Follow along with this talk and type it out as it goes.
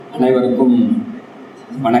அனைவருக்கும்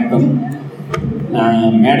வணக்கம்.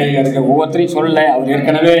 மேடையில் இருக்க ஒவ்வொருத்தரையும் சொல்ல, அவர்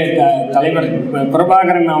ஏற்கனவே தலைவர்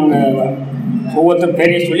பிரபாகரன் அவங்க ஒவ்வொருத்தர்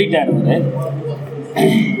பேரையும் சொல்லிட்டார். அவர்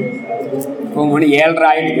இப்போ மணி 7:30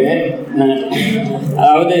 ஆயிடுது.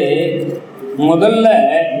 அதாவது முதல்ல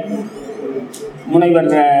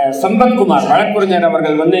முனைவர் சம்பத்குமார் வழக்கறிஞர்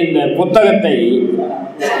அவர்கள் இந்த புத்தகத்தை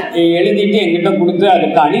எழுதிட்டு என்கிட்ட கொடுத்து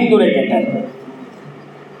அதுக்கு அணிந்துரை கேட்டார்.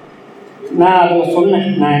 நான் அதில் சொன்னேன்,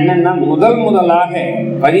 நான் என்னன்னா முதலாக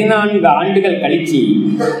 14 ஆண்டுகள் கழிச்சு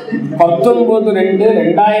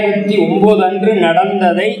 19/2/2009 அன்று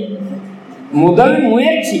நடந்ததை முதல்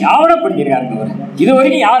முயற்சி ஆவணப்படுத்திருக்காரு. இது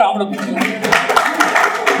வரைக்கும் யார் ஆவணப்படுத்தல?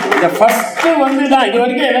 இந்த ஃபர்ஸ்ட் தான். இது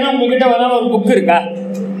வரைக்கும் எதனா உங்ககிட்ட ஒரு புக் இருக்கா?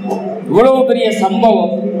 இவ்வளவு பெரிய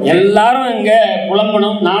சம்பவம். எல்லாரும் இங்கே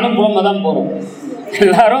புலம்பணும், நானும் புலம்ப தான் போகிறோம்.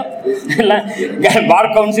 எல்லாரும்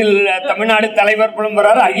பார் கவுன்சில் தமிழ்நாடு தலைவர்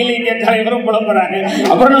புலம்புறாரு, அகில இந்திய தலைவரும் புலம்புறாங்க.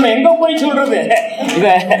 அப்புறம் நம்ம எங்க போய் சொல்றது?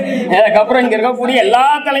 அதுக்கப்புறம் இங்க இருக்கக்கூடிய எல்லா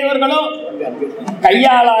தலைவர்களும்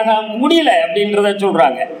கையாளாக முடியல அப்படின்றத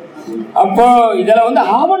சொல்றாங்க. அப்போ இதுல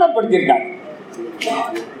ஆவணப்படுத்தியிருக்காங்க.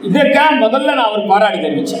 இதற்காக முதல்ல நான் ஒரு பாராட்டு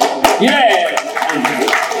தெரிவிச்சேன்.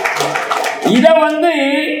 இதை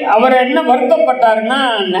அவர் என்ன வருத்தப்பட்டாருன்னா,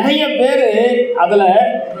 நிறைய பேர் அதுல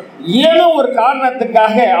ஏதோ ஒரு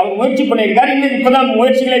காரணத்துக்காக அவர் முயற்சி பண்ணியிருக்காரு. இன்னும் இப்பதான்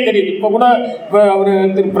முயற்சிகளே தெரியுது. இப்போ கூட அவர்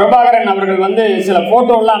திரு பிரபாகரன் அவர்கள் சில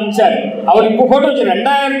போட்டோலாம் அனுப்பிச்சாரு. அவர் இப்போ போட்டோ வச்சு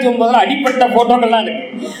 2009 அடிப்பட்ட போட்டோக்கள்லாம் இருக்கு.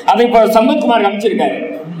 அதை இப்போ சம்பத்குமார் அனுப்பிச்சிருக்காரு.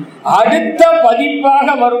 அடுத்த பதிப்பாக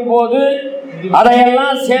வரும்போது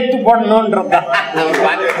அதையெல்லாம் சேர்த்து போடணும்ன்றதுதான்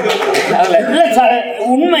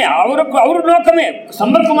உண்மை. அவரு நோக்கமே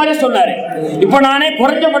சம்பத்குமாரே சொன்னாரு. இப்ப நானே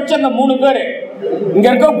குறைஞ்சபட்சம் இந்த 3 பேரு இங்க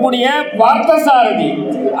இருக்கக்கூடிய பார்த்தசாரதி,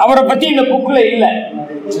 அவரை பத்தி இந்த புக்ல இல்ல.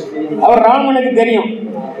 அவர் ராமனுக்கு தெரியும்,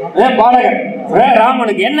 பாடகர்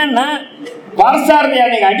ராமனுக்கு. என்னன்னா பார்த்தசாரதி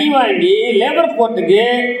அன்னைக்கு அடி வாங்கி லேபர் கோர்ட்டுக்கு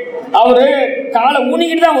அவரு காலை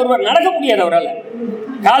ஊனிக்கிட்டு தான் ஒருவர் நடக்க முடியாது. அவரால்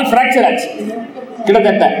கால் பிராக்சர் ஆச்சு.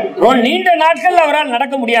 கிட்டத்தட்ட நீண்ட நாட்கள் அவரால்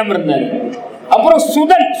நடக்க முடியாம இருந்தாரு. அப்புறம்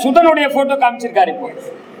சுதனுடைய போட்டோ காமிச்சிருக்காரு இப்போ,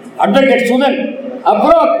 அட்வொகேட் சுதன்.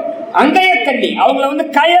 அப்புறம் அங்கையர்கண்ணி, அவங்கள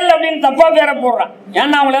கயல் அப்படின்னு தப்பா பேர போடுறான்.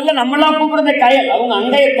 ஏன்னா அவங்களெல்லாம் நம்மளாம் கூப்பிடுறது கயல், அவங்க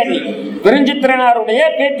அங்கையர்கண்ணி. பெருஞ்சித்திரனாருடைய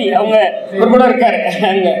பேத்தி, அவங்க கூட இருக்காரு.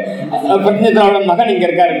 அங்க பெருஞ்சித்திரனோட மகன் இங்க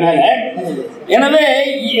இருக்காரு மேல. எனவே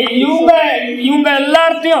இவங்க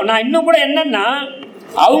எல்லாத்தையும் நான் இன்னும் கூட என்னன்னா,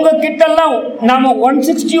 அவங்க கிட்ட எல்லாம் நாம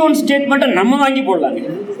 161 ஸ்டேட்மெண்ட் நம்ம வாங்கி போடலாங்க.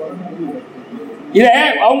 இத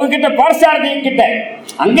அவங்க கிட்ட பார்சாரதி கிட்ட,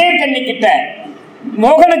 அங்கேயர்கண்ணி கிட்ட,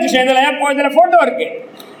 மோகனகிருஷ்ணன் இதுல போட்டோ இருக்கு.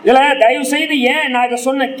 இதுல தயவு செய்து ஏன் நான் இதை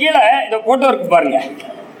சொன்ன, கீழே இந்த போட்டோ இருக்கு பாருங்க.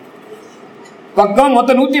 பக்கம்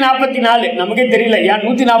மொத்தம் 144. நமக்கே தெரியல ஏன்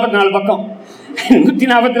 144 பக்கம்.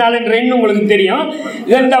 144 என்ற உங்களுக்கு தெரியும்.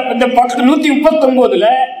 இந்த பக்கம்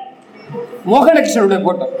 139 மோகனகிருஷ்ணனுடைய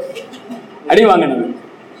போட்டோ அடி வாங்கினது.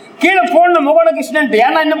 கீழே போன மோகனகிருஷ்ணன்.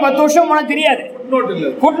 ஏன்னா இன்னும் 10 வருஷம் போனா தெரியாது.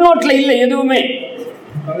 ஃபுட் நோட்ல இல்ல எதுவுமே.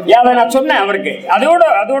 அதை நான் சொன்னேன் அவருக்கு.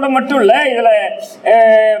 அதோட மட்டும் இல்ல, இதுல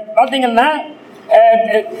பாத்தீங்கன்னா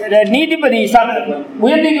நீதிபதி,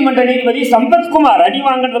 உயர் நீதிமன்ற நீதிபதி சம்பத்குமார் அடி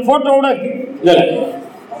வாங்குற போட்டோட இருக்கு. இதுல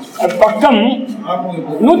பக்கம்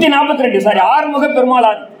 142. சாரி, ஆறுமுக பெருமாள்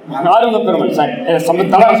சாரி,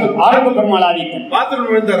 ஆறுமுக பெருமாள் ஆதித்தன்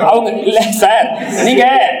அவங்க இல்ல சார். நீங்க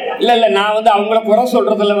இல்ல நான் அவங்கள குறை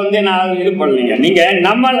சொல்றதுல நான் இது பண்ணலீங்க. நீங்க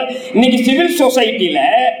நம்ம இன்னைக்கு சிவில் சொசைட்டில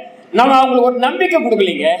நம்ம அவங்களுக்கு ஒரு நம்பிக்கை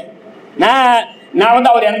கொடுக்கலீங்க. நான்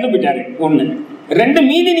அவர் இறந்து போயிட்டாரு. 1 2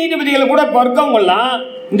 மீதி நீதிபதிகளை கூட இருக்கவங்கலாம்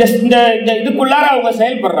இந்த இதுக்குள்ளார அவங்க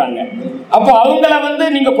செயல்படுறாங்க. அப்போ அவங்கள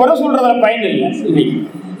நீங்க குறை சொல்றதுல பயன் இல்லை.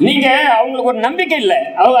 நீங்க அவங்களுக்கு ஒரு நம்பிக்கை இல்லை.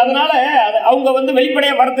 அதனால அவங்க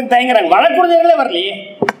வெளிப்படையா வரத்துக்கு தயங்குறாங்க. வழக்கறிஞர்களே வரலையே.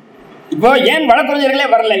 இப்போ ஏன் வழக்கறிஞர்களே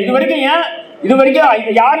வரல? இது வரைக்கும்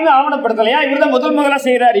யாருமே ஆவணப்படுத்தலையா? இவர் தான் முதலா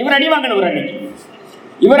செய்யறாரு. இவர் அடி வாங்கினவர்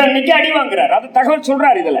அன்னைக்கு அடி வாங்குறாரு. அது தகவல்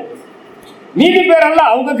சொல்றாரு. இதுல நீதி பேரல்ல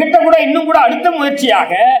அவங்க கிட்ட கூட இன்னும் கூட அடுத்த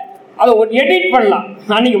முயற்சியாக அதை எடிட் பண்ணலாம்.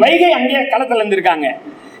 அன்னைக்கு வைகை அங்கேயே களத்துல இருந்திருக்காங்க.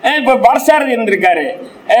 இப்போ பார்சாரதி இருந்திருக்காரு,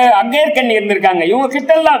 அங்கேயர்கண்ணி இருந்திருக்காங்க. இவங்க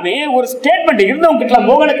கிட்ட எல்லாமே ஒரு ஸ்டேட்மெண்ட் இருந்தவங்க கிட்ட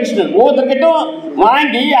மோகனகிருஷ்ணன் ஒவ்வொருத்தர்கிட்டும்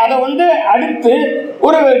வாங்கி அதை அடுத்து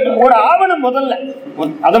ஒரு ஆவணம் முதல்ல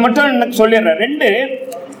அதை மட்டும் எனக்கு சொல்லிடுறேன். 2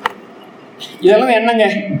 இதெல்லாம் என்னங்க,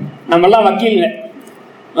 நம்மெல்லாம் வக்கீல்,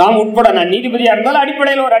 நாம் உட்பட, நான் நீதிபதியா இருந்தாலும்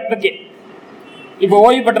அடிப்படையில் ஒரு அட்வொகேட். இப்போ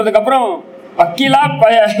ஓய்வு பெற்றதுக்கு அப்புறம் வக்கீலா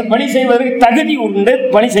பணி செய்வதற்கு தகுதி உண்டு,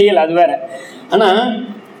 பணி செய்யல, அது வேற. ஆனா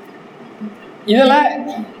இதுல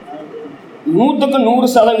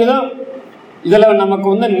 100% இதுல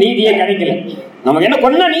நமக்கு நீதியே கிடைக்கல. நமக்கு என்ன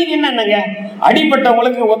கொன்னா நீதி என்னங்க?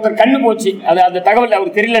 அடிப்பட்டவங்களுக்கு ஒருத்தர் கண்ணு போச்சு, அது அந்த தகவல்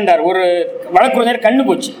அவருக்கு தெரியலன்றார். ஒரு வழக்கறிஞர் கண்ணு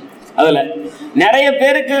போச்சு. அதுல நிறைய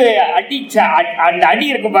பேருக்கு அந்த அடி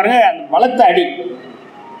இருக்கு பாருங்க, அந்த பலத்த அடி.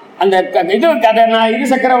 அந்த இது அதை நான்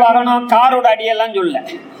இருசக்கர வாகனம் காரோட அடியெல்லாம் சொல்ல.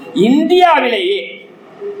 இந்தியாவிலேயே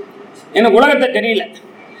எனக்கு உலகத்தை தெரியல,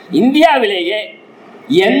 இந்தியாவிலேயே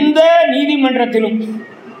எந்த நீதிமன்றத்திலும்,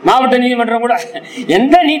 மாவட்ட நீதிமன்றம் கூட,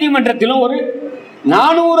 எந்த நீதிமன்றத்திலும் ஒரு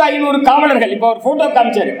 400-500 காவலர்கள், இப்போ ஒரு போட்டோ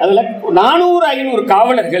காமிச்சாரு, அதுல 400-500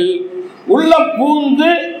 காவலர்கள் உள்ள பூந்து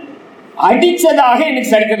அடிச்சதாக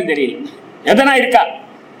எனக்கு சரித்திரம் தெரியல. எதனா இருக்கா?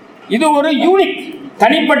 இது ஒரு யூனிக்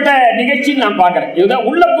தனிப்பட்ட நிகழ்ச்சி நான் பார்க்கிறேன். இதுதான்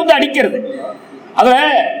உள்ள பூந்து அடிக்கிறது. அதுல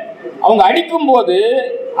அவங்க அடிக்கும் போது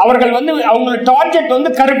அவர்கள் வந்து அவங்க டார்கெட் வந்து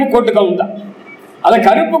கருப்பு கோட்டு கவுன் தான். அதை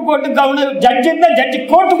கருப்பு கோட்டு கவுன் ஜட்ஜு இருந்தால் ஜட்ஜு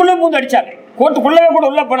கோர்ட்டுக்குள்ளே பூந்து அடிச்சாங்க. கோர்ட்டுக்குள்ளவே கூட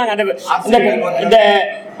உள்ள போனாங்க. அந்த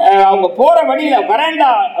அவங்க போற வழியில வராண்டா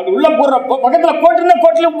அப்படி உள்ள போற பக்கத்துல கோர்ட்டு இருந்தா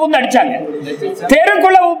கோர்ட்டுல பூந்து அடிச்சாங்க.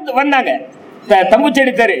 தெருக்குள்ள வந்தாங்க,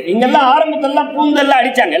 தம்புச்செடி தெரு, இங்கெல்லாம் ஆரம்பத்தெல்லாம் பூந்தெல்லாம்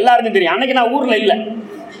அடிச்சாங்க. எல்லாருக்கும் தெரியும். அன்னைக்கு நான் ஊர்ல இல்லை,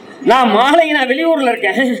 நான் மாலைக்கு நான் வெளியூர்ல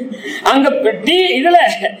இருக்கேன். அங்க இதுல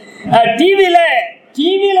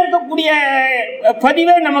டிவியில இருக்கக்கூடிய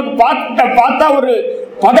பதிவை நமக்கு பார்த்தா ஒரு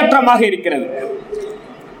பதற்றமாக இருக்கிறது.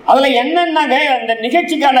 அதுல என்னன்னாங்க அந்த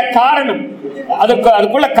நிகழ்ச்சிக்கான காரணம்,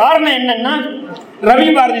 அதுக்குள்ள காரணம் என்னன்னா, ரவி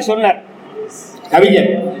பாரதி சொன்னார், கவிஞர்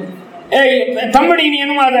தமிழ்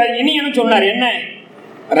இனியனும் அதை இனியனும் சொன்னார். என்ன,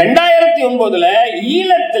 2009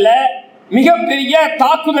 ஈழத்துல மிகப்பெரிய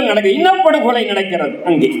தாக்குதல் நடக்குது, இனப்படுகொலை நடக்கிறது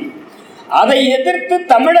அங்கே. அதை எதிர்த்து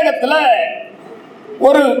தமிழகத்துல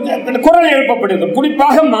ஒரு குரல் எழுப்பப்படுது.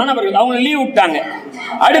 குறிப்பாக மாணவர்கள் அவங்க லீவ் விட்டாங்க,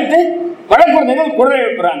 அடுத்து வழக்குரைஞர்கள் குரல்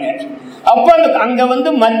எழுப்புறாங்க. அப்ப அங்க வந்து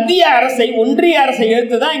மத்திய அரசை, ஒன்றிய அரசை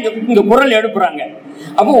எடுத்துதான் இங்க குரல் எழுப்புறாங்க.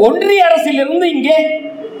 அப்போ ஒன்றிய அரசிலிருந்து இங்கே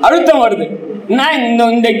அழுத்தம் வருது.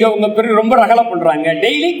 உங்க பேர் ரொம்ப ரகலை பண்றாங்க,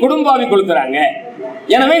 டெய்லி குடும்பாவி கொளுத்துறாங்க,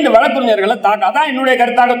 எனவே இந்த வழக்கறிஞர்களை தாக்க, அதான் என்னுடைய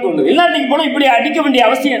கருத்தாக தோணுது. இல்லாட்டிக்கு போனா இப்படி அடிக்க வேண்டிய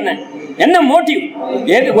அவசியம் என்ன மோட்டிவ்?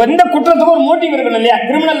 எந்த குற்றத்துக்கும் ஒரு மோட்டிவ் இருக்கணும் இல்லையா?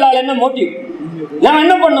 கிரிமினல் லால என்ன மோட்டிவ்? நாம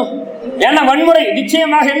என்ன பண்ணும்? ஏன்னா வன்முறை,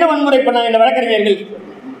 நிச்சயமாக என்ன வன்முறை பண்ணாங்க இந்த வழக்கறிஞர்கள்?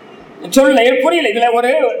 சொல்ல புரியல. இதுல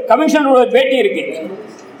ஒரு கமிஷனரோட பேட்டி இருக்கு.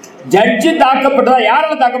 ஜட்ஜு தாக்கப்பட்டதா,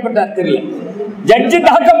 யாரால தாக்கப்பட்டார் தெரியல, ஜட்ஜு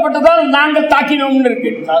தாக்கப்பட்டதால் நாங்கள் தாக்கினோம்னு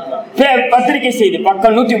இருக்கு பத்திரிகை செய்தி,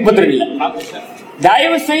 பக்கம் 132.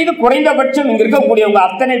 தயவு செய்து குறைந்தபட்சம் இங்க இருக்கக்கூடியவங்க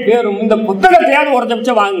அத்தனை பேரும் இந்த புத்தகத்தையாவது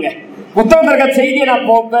குறைஞ்சபட்சம் வாங்குங்க. புத்தகத்தில் இருக்க செய்தியை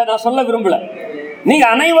நான் சொல்ல விரும்பல. நீங்க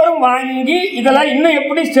அனைவரும் வாங்கி இதெல்லாம் இன்னும்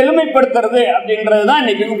எப்படி செழுமைப்படுத்துறது அப்படின்றதுதான்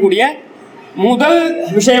இன்னைக்கு இருக்கக்கூடிய முதல்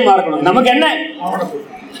விஷயமா இருக்கணும். நமக்கு என்ன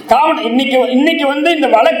இன்னைக்கு வந்து இந்த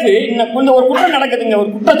வழக்கு, இந்த ஒரு குற்றம் நடக்குதுங்க, ஒரு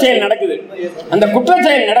குற்றச்செயல் நடக்குது. அந்த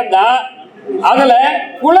குற்றச்செயல் நடந்தா அதுல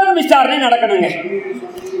புலன் விசாரணை நடக்கணுங்க.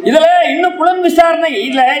 இதுல இன்னும் புலன் விசாரணை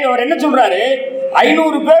இல்ல. இவர் என்ன சொல்றாரு,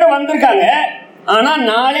 500 பேர் வந்திருக்காங்க, ஆனா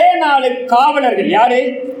 4 காவலர்கள், யாரு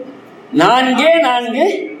 4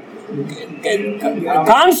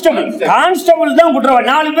 கான்ஸ்டபிள் தான் குற்றவாளி.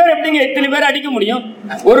 4 பேர் எப்படிங்க இத்தனை பேர் அடிக்க முடியும்?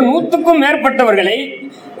 ஒரு 100க்கும் மேற்பட்டவர்களை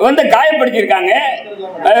வந்து காயப்படுத்தியிருக்காங்க,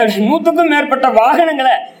 100க்கும் மேற்பட்ட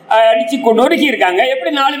வாகனங்களை அடிச்சு நொறுக்கி இருக்காங்க.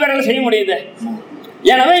 எப்படி 4 பேரால செய்ய முடியுது?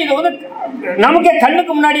 எனவே இது வந்து நமக்கே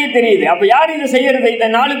கண்ணுக்கு முன்னாடியே தெரியுது. அப்ப யார் இதை செய்யறது? இந்த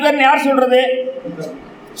 4 பேர் யார் சொல்றது?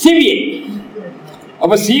 சிபிஐ.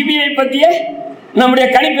 அப்ப சிபிஐ பத்தியே நம்முடைய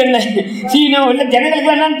கணிப்பு என்ன? ஜனங்களுக்கு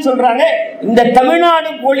என்னன்னு சொல்றாங்க, இந்த தமிழ்நாடு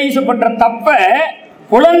போலீஸ் பண்ற தப்ப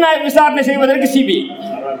புலனாய்வு விசாரணை செய்வதற்கு சிபிஐ.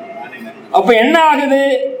 அப்ப என்ன ஆகுது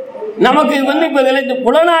நமக்கு வந்து இப்ப இந்த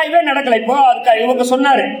புலனாய்வே நடக்கல. இப்போ அதுக்கு இவங்க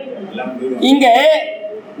சொன்னாரு, இங்க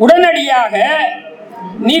உடனடியாக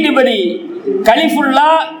நீதிபதி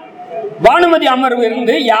கலிஃபுல்லா பானுமதி அமர்வு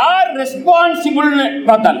இருந்து யார் ரெஸ்பான்சிபிள்னு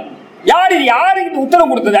பார்த்தாங்க. யாருக்கு உத்தரவு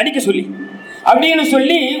கொடுத்தது அடிக்க சொல்லி அப்படின்னு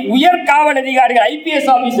சொல்லி உயர் காவல் அதிகாரிகள், ஐபிஎஸ்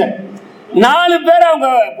ஆபீசர் 4 பேர் அவங்க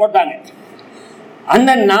போட்டாங்க.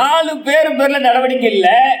 அந்த 4 பேர்ல நடவடிக்கை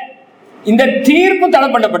இல்லை. இந்த தீர்ப்பு தடை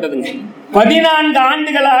பண்ணப்பட்டதுங்க. 14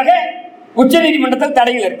 ஆண்டுகளாக உச்ச நீதிமன்றத்தில்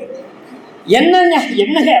தடைகள் இருக்கு. என்னங்க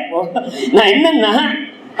அப்போ நான் என்னன்னா,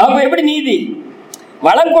 அப்ப எப்படி நீதி?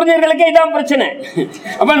 வழக்கறிஞர்களுக்கே இதான் பிரச்சனை.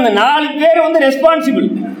 அப்ப அந்த 4 பேர் வந்து ரெஸ்பான்சிபிள்.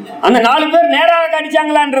 அந்த 4 பேர் நேராக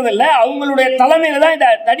அடிச்சாங்களான்றது இல்ல, அவங்களுடைய தலைமையில தான் இந்த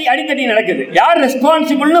அடித்தடி நடக்குது. யார்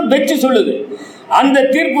ரெஸ்பான்சிபிள்னு பெச்சு சொல்லுது. அந்த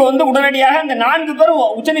தீர்ப்பு வந்து உடனடியாக அந்த 4 பேரும்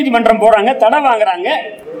உச்ச நீதிமன்றம் போறாங்க, தடை வாங்குறாங்க,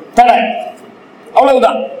 தடை,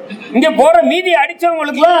 அவ்வளவுதான். இங்க போற மீதி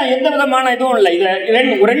அடிச்சவங்களுக்குலாம் எந்த விதமான இதுவும் இல்லை. இது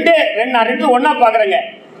ரெண்டு ஒன்னா பாக்குறேங்க.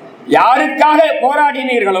 யாருக்காக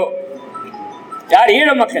போராடினீர்களோ, யார் ஈழ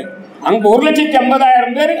மக்கள், அங்க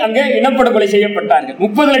 1,50,000 பேர் அங்கே இனப்படுகொலை செய்யப்பட்டார்கள்.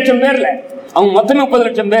 30 லட்சம் பேர்ல அவங்க மொத்தமே 30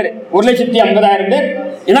 லட்சம் பேர், 1,50,000 பேர்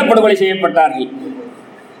இனப்படுகொலை செய்யப்பட்டார்கள்.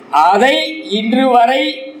 அதை இன்று வரை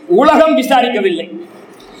உலகம் விசாரிக்கவில்லை.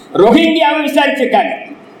 ரோஹிங்கியாவை விசாரிச்சிருக்காங்க.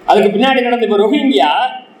 அதுக்கு பின்னாடி நடந்த இப்ப ரோஹிங்கியா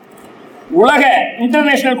உலக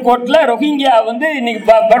இன்டர்நேஷனல் கோர்ட்ல ரோஹிங்கியா வந்து இன்னைக்கு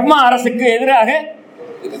பர்மா அரசுக்கு எதிராக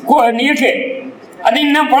இருக்கு. அது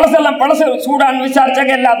இன்னும் பழசு சூடான்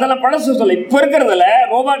விசாரிச்சாங்க, இல்லை அதெல்லாம் பழசு சொல்ல. இப்ப இருக்கிறதுல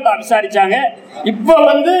ரோபாண்டா விசாரிச்சாங்க. இப்ப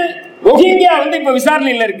வந்து ரோஹிங்கியா வந்து இப்ப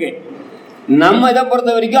விசாரணையில் இருக்கு. நம்ம இதை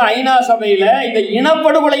பொறுத்த வரைக்கும் ஐநா சபையில இதை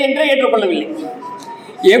இனப்படுகொலை என்றே ஏற்றுக்கொள்ளவில்லை.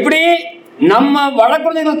 எப்படி நம்ம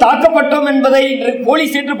வழக்குரைஞர்கள் தாக்கப்பட்டோம் என்பதை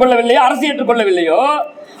போலீஸ் ஏற்றுக்கொள்ளவில்லையோ, அரசு ஏற்றுக்கொள்ளவில்லையோ,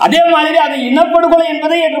 அதே மாதிரி அதை இனப்படுகொலை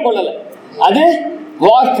என்பதை ஏற்றுக்கொள்ளல. அது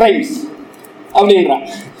வார் கிரைம்ஸ் அப்படின்றான்,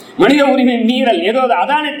 மனித உரிமை மீறல் ஏதோ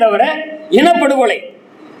அதானே தவிர இனப்படுகொலை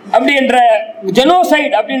அப்படி என்ற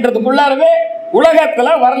ஜெனோசைட் அப்படின்றதுக்குள்ளாரவே உலகத்துல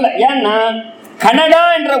வரல. ஏன்னா கனடா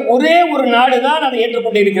என்ற ஒரே ஒரு நாடு தான் அதை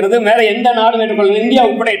ஏற்றுக்கொண்டு இருக்கிறது. வேற எந்த நாடும் ஏற்றுக்கொள்ளவில்லை. இந்தியா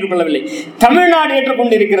உட்பட ஏற்றுக்கொள்ளவில்லை. தமிழ்நாடு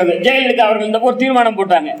ஏற்றுக்கொண்டு இருக்கிறது. ஜெயலலிதா அவர்கள் இந்த ஒரு தீர்மானம்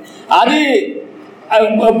போட்டாங்க. அது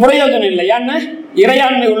பிரயோஜனம் இல்லை. ஏன்னா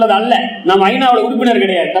இறையாண்மை உள்ளது அல்ல. நம்ம ஐநாவில் உறுப்பினர்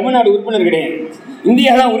கிடையாது, தமிழ்நாடு உறுப்பினர் கிடையாது,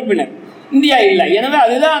 இந்தியா தான் உறுப்பினர், இந்தியா இல்லை. எனவே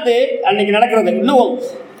அதுதான் அது அன்னைக்கு நடக்கிறது. இன்னும்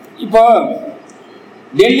இப்போ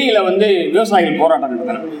டெல்லியில் வந்து விவசாயிகள் போராட்டம்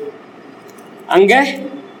நடத்தினாங்க. அங்கே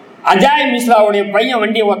அஜாய் மிஸ்ராவுடைய பையன்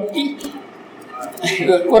வண்டியை ஒட்டி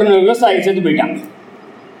ஒரு விவசாயி செத்து போயிட்டாங்க.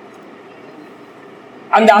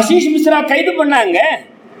 அந்த ஆஷிஷ் மிஸ்ரா கைது பண்ணாங்க.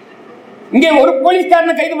 இங்கே ஒரு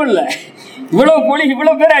போலீஸ்காரனை கைது பண்ணல.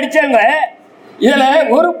 இவ்வளவு பேர் அடிச்சாங்க. இதுல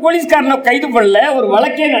ஒரு போலீஸ்காரனை கைது பண்ணல, ஒரு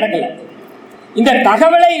வழக்கே நடக்கல. இந்த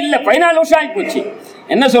தகவலே இல்லை. 14 வருஷம் ஆகி போச்சு.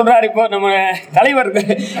 என்ன சொல்றாரு இப்போ நம்ம தலைவர்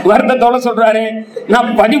வருத்தத்தோட சொல்றாரு,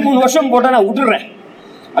 நான் 13 வருஷம் போட்டா நான் விட்டுறேன்.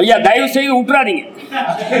 ஐயா தயவு செய்து விட்டுறாதீங்க.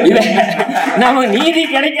 இத நம்ம நீதி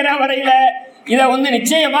கிடைக்கிற வரையில இதை வந்து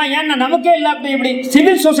நிச்சயமா, ஏன்னா நமக்கே இல்லை. அப்படி இப்படி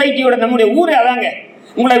சிவில் சொசைட்டியோட நம்முடைய ஊரே அதாங்க.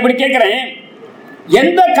 உங்களை இப்படி கேட்கிறேன்,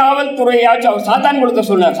 எந்த காவல்துறையாச்சும் அவர் சாத்தான்குளத்தை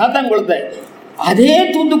சொன்னார். சாத்தான்குளத்தை அதே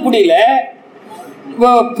தூத்துக்குடியில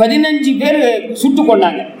 15 பேர் சுட்டு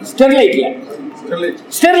கொண்டாங்க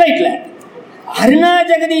ஸ்டெர்லைட்ல. அருணா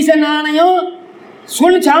ஜெகதீசன் ஆணையம்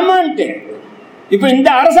சொல்லிச்சாமான்ட்டு. இப்ப இந்த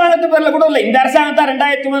அரசாங்கத்து பேர்ல கூட இல்லை. இந்த அரசாங்கத்தான்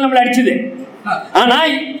 2003 நம்மள அடிச்சது. ஆனா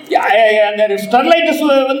அந்த ஸ்டெர்லைட்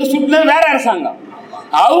வந்து சுட்டுனது வேற அரசாங்கம்.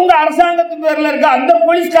 அவங்க அரசாங்கத்து பேர்ல இருக்க அந்த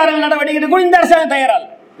போலீஸ்காரங்க நடவடிக்கை கூட இந்த அரசாங்கம் தயாரால.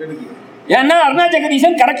 ஏன்னா அருணா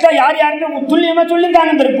ஜெகதீசன் கரெக்டா யார் யாருன்னு துல்லியமா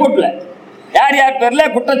சொல்லியிருக்காங்க இந்த ரிப்போர்ட்ல. யார் யார் பேர்ல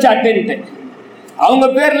குற்றச்சாட்டுன்ட்டு. அவங்க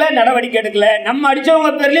பேர்ல நடவடிக்கை எடுக்கல. நம்ம அடிச்சவங்க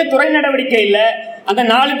பேர்லயே துறை நடவடிக்கை இல்லை. அந்த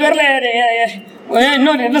 4 பேர்ல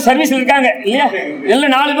இன்னும் என்ன சர்வீஸ்ல இருக்காங்க இல்லையா?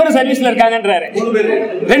 எல்லாம் 4 பேரும் சர்வீஸ்ல இருக்காங்கன்றாரு.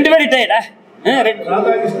 2 பேர் ரிட்டையர்டா.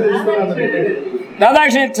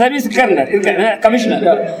 ராதாகிருஷ்ணன் சர்வீஸ் இருக்காரு கமிஷனர்.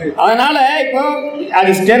 அதனால இப்போ அது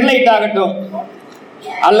ஸ்டெர்லைட் ஆகட்டும்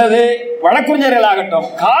அல்லது வழக்குரைஞர்கள் ஆகட்டும்,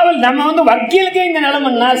 காவல் நம்ம வந்து வக்கீலுக்கே இந்த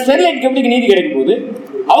நிலைமைன்னா ஸ்டெர்லைட்க்கு எப்படி நீதி கிடைக்கும் போது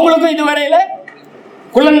அவங்களுக்கும் இதுவரையில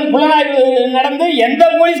புலனாய்வு நடந்து எந்த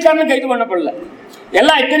போலீஸ்காரனும் கைது பண்ணப்படல.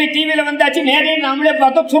 எல்லாம் இத்தனை டிவியில வந்தாச்சு, நேரில் நாமளே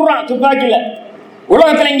பார்த்தோம். சுடுறான் துப்பாக்கியில.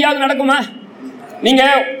 உலகத்தில் எங்கேயாவது நடக்குமா? நீங்க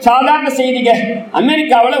சாதாரண செய்திங்க,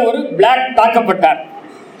 அமெரிக்காவில் ஒரு பிளாக் தாக்கப்பட்டார்.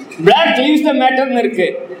 பிளாக் லீவ்ஸ் த மேட்டர்னு இருக்கு.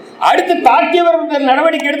 அடுத்து தாக்கியவர்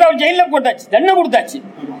நடவடிக்கை எடுத்து அவர் ஜெயிலில் போட்டாச்சு, தண்டனை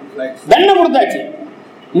கொடுத்தாச்சு.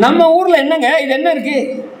 நம்ம ஊர்ல என்னங்க இது என்ன இருக்கு?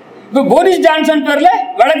 இப்போ போரிஸ் ஜான்சன் பேர்ல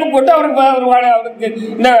வழக்கு போட்டு அவருக்கு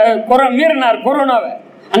இந்த மீறினார் கொரோனாவை,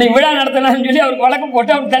 அன்னைக்கு விழா நடத்தினான்னு சொல்லி அவருக்கு வழக்கு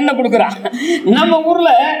போட்டு அவருக்கு தண்டனை கொடுக்குறான். நம்ம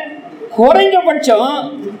ஊர்ல குறைஞ்சபட்சம்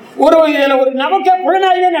இதுல ஒரு நமக்கே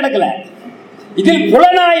புலனாய்வே நடக்கல. இதில்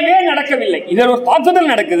புலனாய்வே நடக்கவில்லை. இதில் ஒரு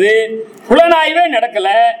தாக்குதல் நடக்குது, புலனாய்வே நடக்கல.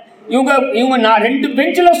 இவங்க நான் 2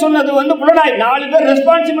 பெஞ்சில் சொன்னது வந்து புலனாய்வு, 4 பேர்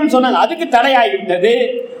ரெஸ்பான்சிபிள் சொன்னாங்க, அதுக்கு தடையாகிவிட்டது.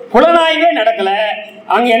 புலனாய்வே நடக்கல.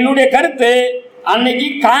 அங்க என்னுடைய கருத்து, அன்னைக்கு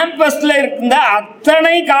கேம்பஸ்ல இருந்த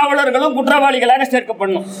அத்தனை காவலர்களும் குற்றவாளிகளாக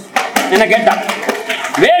சேர்க்கப்படணும். என்ன கேட்டா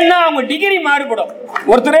வேணா அவங்க டிகிரி மாறுபடும்.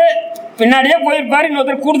 ஒருத்தர் பின்னாடியே போயிருப்பாரு,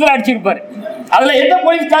 இன்னொருத்தர் கூடுதலா அடிச்சிருப்பாரு. அதுல எந்த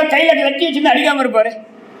போலீஸ்கார் கையில கட்டி வச்சிருந்து அடிக்காம இருப்பாரு?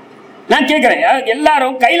 நான் கேட்கிறேன்,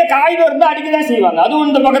 எல்லாரும் கையில காய்வு இருந்தா அடிக்கதான் செய்வாங்க. அதுவும்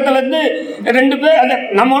இந்த பக்கத்துல இருந்து 2 பேர் அதை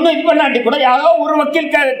நம்ம ஒன்றும் இது பண்ணாட்டி கூட யாரோ ஒரு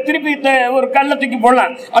வக்கீல் திருப்பி ஒரு கல்லை தூக்கி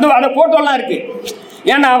போடலாம். அதுவும் அதை போட்டோலாம் இருக்கு.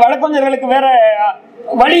 ஏன்னா வழக்கறிஞர்களுக்கு வேற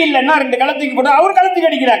வழி இல்லைன்னா 2 கலத்துக்கு போட்டு அவர் கலத்துக்கு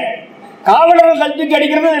அடிக்கிறாங்க. காவலர்கள் கலத்துக்கு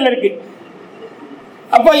அடிக்கிறது இதுல இருக்கு.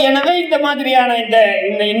 அப்போ எனவே இந்த மாதிரியான இந்த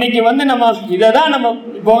இன்னைக்கு வந்து நம்ம இதை தான் நம்ம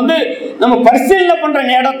இப்போ வந்து நம்ம பரிசீலனை பண்ற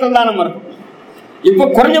நேரத்தில் தான் நம்ம இருக்கோம். இப்போ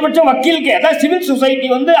குறைஞ்சபட்சம் வக்கீலுக்கு அதாவது சிவில் சொசைட்டி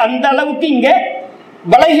வந்து அந்த அளவுக்கு இங்க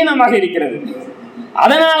பலகீனமாக இருக்கிறது.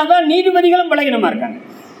 அதனாலதான் நீதிபதிகளும் பலகீனமா இருக்காங்க.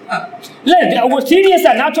 இல்ல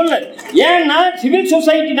சீரியஸா நான் சொல்ல, ஏன்னா சிவில்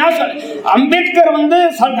சொசைட்டி அம்பேத்கர் வந்து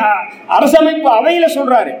அரசமைப்பு அவையில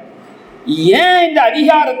சொல்றாரு, ஏன் இந்த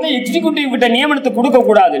அதிகாரத்தை எக்ஸிக்யூட்டிவ் கிட்ட நியமனத்தை கொடுக்க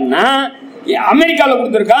கூடாதுன்னா, அமெரிக்காவில்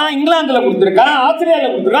கொடுத்துருக்கான், இங்கிலாந்துல கொடுத்துருக்கான்,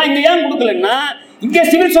 ஆஸ்திரேலியாவில் கொடுத்துருக்கான், இங்க ஏன் கொடுக்கலன்னா இங்க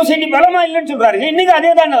சிவில் சொசைட்டி பலமா இல்லைன்னு சொல்றாரு. இன்னைக்கு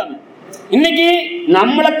அதே தான் இன்னைக்கு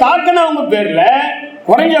நம்மளை தாக்கினவங்க பேர்ல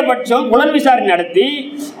குறைஞ்சபட்சம் புலன் விசாரணை நடத்தி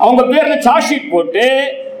அவங்க பேர்ல சார்ஜ் ஷீட் போட்டு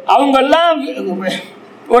அவங்க எல்லாம்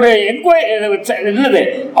ஒரு என்னது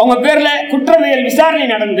அவங்க பேர்ல குற்றவியல் விசாரணை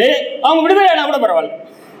நடந்து அவங்க விடுதலை கூட பரவாயில்ல.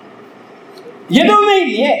 எதுவுமே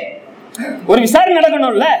இல்லையே. ஒரு விசாரணை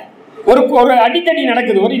நடக்கணும்ல, ஒரு அடித்தடி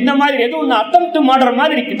நடக்குது, ஒரு இந்த மாதிரி எதுவும் அட்டெம்ப்ட் மாடர்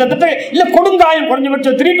மாதிரி கிட்டத்தட்ட இல்ல கொடுங்காயம்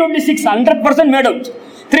குறைஞ்சபட்சம் 326 100% மேட் அவுட்.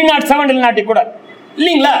 307 நாட்டி கூட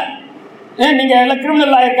இல்லைங்களா? நீங்க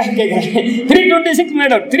கிரிமினல் லாயருக்காக கேட்கிறேன். 326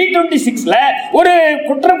 மேட் அவுட். 326ல ஒரு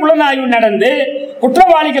குற்ற புலனாய்வு நடந்து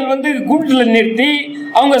குற்றவாளிகள் கூட்டில் நிறுத்தி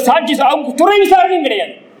அவங்க சாட்சி, அவங்க துறை விசாரணையும்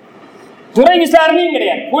கிடையாது,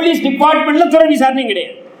 போலீஸ் டிபார்ட்மெண்ட்ல துறை விசாரணையும்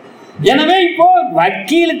கிடையாது. எனவே இப்போ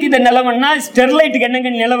வக்கீலுக்கு இந்த நிலவன்னா ஸ்டெர்லைட்டுக்கு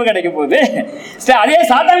என்னங்க நிலவு கிடைக்க போகுது, அதே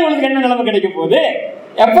சாத்தாங்குளத்துக்கு என்ன நிலவு கிடைக்க போகுது?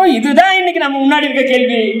 அப்போ இதுதான் இன்னைக்கு நம்ம முன்னாடி இருக்க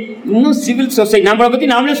கேள்வி. இன்னும் சிவில் சொசைட்டி நம்மளை பத்தி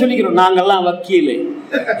நாமளே சொல்லிக்கிறோம், நாங்கெல்லாம் வக்கீல்,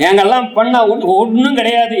 எங்கெல்லாம் பண்ண ஒன்றும்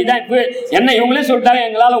கிடையாது. இதான் இப்போ என்ன இவங்களே சொல்லிட்டாங்க,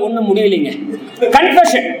 எங்களால ஒன்றும் முடியலைங்க.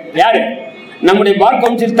 கன்ஃபெஷன் யாரு? நம்முடைய பார்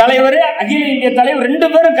கவுன்சில் தலைவர், அகில இந்திய தலைவர் 2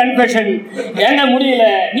 பேரும் கன்ஃபெஷன். ஏங்க முடியல.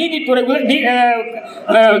 நீதித்துறை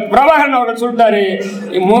பிரபாகரன் அவர்கள் சொல்லிட்டாரு,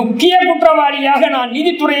 முக்கிய குற்றவாளியாக நான்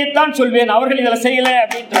நீதித்துறையைத்தான் சொல்வேன், அவர்கள் இதில் செய்யல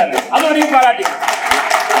அப்படின்றாரு. அது வரைக்கும் பாராட்டி.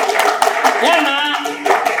 ஏன்னா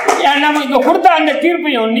நம்ம இங்க கொடுத்த அந்த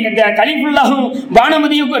தீர்ப்பையும் கலிஃபுல்லாவும்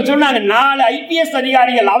பானுமதியும் சொன்னாங்க, 4 IPS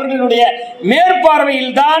அதிகாரிகள் அவர்களுடைய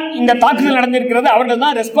மேற்பார்வையில் தான் இந்த தாக்குதல் நடந்திருக்கிறது, அவர்கள்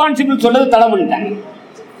தான் ரெஸ்பான்சிபிள் சொல்றது தடை பண்ணிட்டாங்க.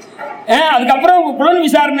 அதுக்கப்புறம் புலன்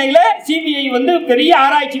விசாரணையில சிபிஐ பெரிய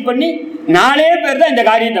ஆராய்ச்சி பண்ணி 4 பேர் தான் இந்த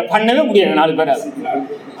காரியத்தை பண்ணவே முடியாது. 4 பேர்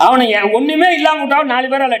அவனை ஒண்ணுமே இல்லாம விட்டாலும் 4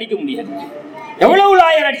 பேரால் அடிக்க முடியாது. எவ்வளவு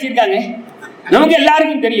லாயர் அடிச்சிருக்காங்க நமக்கு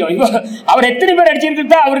எல்லாருக்கும் தெரியும். இப்போ அவர் எத்தனை பேர்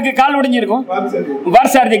அடிச்சிருக்கா அவருக்கு கால் உடைஞ்சிருக்கும்.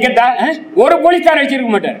 வாரசாரதி கேட்டா ஒரு போலீஸ்கார்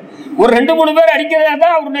அடிச்சிருக்க மாட்டார், ஒரு 2-3 பேர் அடிக்கிறதா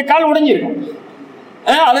தான் அவருடைய கால் உடைஞ்சிருக்கும்.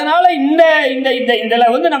 அதனால இந்த இதுல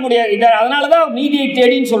நம்முடைய அதனாலதான் நீதியை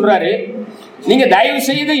தேடின்னு சொல்றாரு. நீங்க தயவு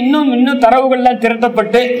செய்து இன்னும் தரவுகள்லாம்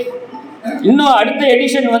திரட்டப்பட்டு இன்னும் அடுத்த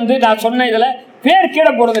எடிஷன் நான் சொன்ன இதுல பேர்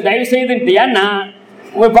கீழே போடுங்க தயவு செய்துன்ட்டு. ஏன்னா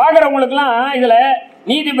பாக்குறவங்களுக்குலாம் இதுல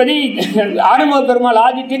நீதிபதி ஆறுமுக பெருமாள்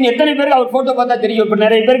ஆதித்யன் எத்தனை பேருக்கு அவர் போட்டோ பார்த்தா தெரியும். இப்ப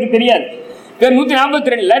நிறைய பேருக்கு தெரியாது. பேர்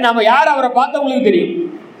 142ல நாம யார் அவரை பார்த்தவங்களுக்கு தெரியும்.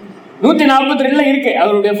 142ல இருக்கு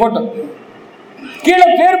அவருடைய போட்டோ. கீழே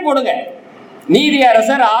பேர் போடுங்க,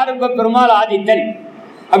 நீதியரசர் ஆறுமுக பெருமாள் ஆதித்தன்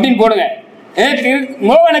அப்படின்னு போடுங்க,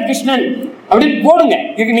 மோகன கிருஷ்ணன் அப்படின்னு போடுங்க.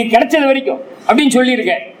 இதுக்கு நீ கிடைச்சது வரைக்கும் அப்படின்னு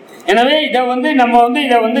சொல்லியிருக்க. எனவே இதை நம்ம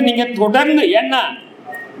இதை நீங்க தொடர்ந்து, ஏன்னா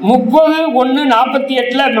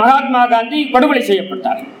 30/1/48 மகாத்மா காந்தி படுகொலை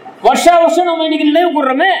செய்யப்பட்டார். வருஷம் நம்ம இன்னைக்கு நினைவு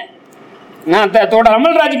கூடுறோமே. நான்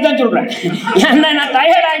அமல்ராஜுக்கு தான் சொல்றேன், ஏன்னா நான்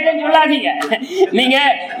தயாராகிட்டேன்னு சொல்லாதீங்க. நீங்க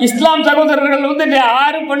இஸ்லாம் சகோதரர்கள்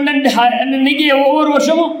 6/12 இன்னைக்கு ஒவ்வொரு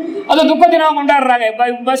வருஷமும் அது துக்க தினம் கொண்டாடுறாங்க,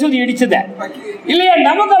 மசூதி இடிச்சத இல்லையா?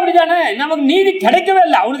 நமக்கு அப்படித்தானே, நமக்கு நீதி கிடைக்கவே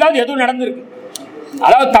இல்லை. அவனுக்காவது எதுவும் நடந்திருக்கு,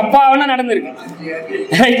 அதாவது தப்பாவன நடந்திருக்கு,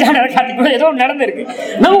 ஏதோ நடந்திருக்கு,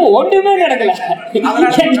 நமக்கு ஒன்றுமே நடக்கல.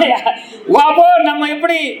 அப்போ நம்ம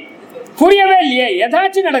எப்படி புரியவே இல்லையே.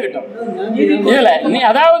 ஏதாச்சும் நடக்கட்டும் இதுல.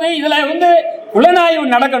 அதாவது இதுல புலனாய்வு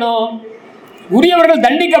நடக்கணும், உரியவர்கள்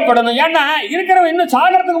தண்டிக்கப்படணும். ஏன்னா இருக்கிறவன் இன்னும்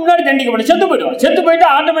சாகிறதுக்கு முன்னாடி தண்டிக்கப்படும், செத்து போயிடுவான். செத்து போயிட்டு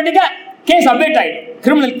ஆட்டோமேட்டிக்கா கேஸ் அப்டேட் ஆயிடும்,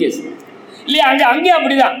 கிரிமினல் கேஸ் இல்லையா? அங்கே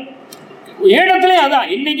அப்படிதான், ஈழத்துலயும் அதான்.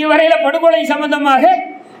 இன்னைக்கு வரையில படுகொலை சம்பந்தமாக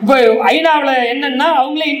இப்போ ஐநாவில் என்னன்னா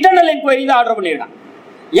அவங்களே இன்டர்னல் என்கொயரி தான் ஆர்டர் பண்ணியிருக்காங்க.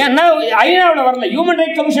 ஏன்னா ஐநாவில் வரல, ஹியூமன்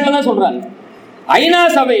ரைட்ஸ் கமிஷன்ல தான் சொல்றாங்க. ஐநா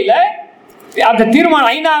சபையில அந்த தீர்மானம்,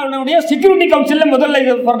 ஐநாவுடைய செக்யூரிட்டி கவுன்சில் முதல்ல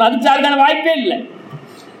இது போடுறது, அதுக்கான வாய்ப்பே இல்லை.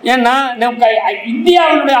 ஏன்னா நமக்கு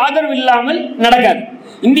இந்தியாவுடைய ஆதரவு இல்லாமல் நடக்காது.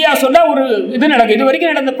 இந்தியா சொன்னா ஒரு இது நடக்கும். இது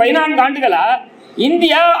வரைக்கும் நடந்த 14 ஆண்டுகளா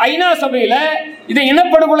இந்தியா ஐநா சபையில இதை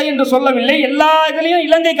இனப்படுகொலை என்று சொல்லவில்லை. எல்லா இதுலையும்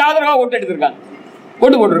இலங்கைக்கு ஆதரவாக ஓட்டு எடுத்திருக்காங்க,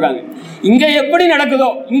 ஓட்டு போட்டிருக்காங்க. இங்க எப்படி நடக்குதோ,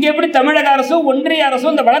 இங்க எப்படி தமிழக அரசும் ஒன்றிய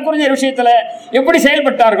அரசும் இந்த வழக்கறிஞர் விஷயத்துல எப்படி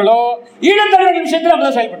செயல்பட்டார்களோ ஈழத்தமிழர் விஷயத்துல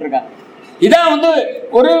அப்படிதான் செயல்பட்டிருக்காங்க. இதான்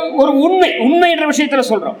ஒரு உண்மை என்ற விஷயத்துல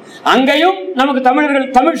சொல்றோம். அங்கேயும் நமக்கு தமிழர்கள்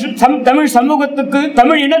தமிழ் சமூகத்துக்கு,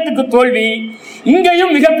 தமிழ் இனத்துக்கு தோல்வி,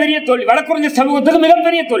 இங்கேயும் மிகப்பெரிய தோல்வி, வழக்கறிஞர் சமூகத்துக்கு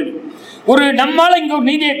மிகப்பெரிய தோல்வி. நம்மால இங்க ஒரு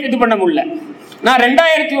நீதியை இது பண்ண முடியல. நான்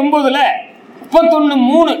 2009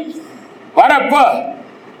 31/3 வரப்போ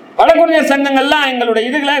வழக்கறிஞர் சங்கங்கள்லாம் எங்களுடைய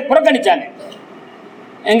இதுகளை புறக்கணிச்சாங்க.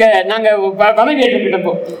 நாங்க பதவி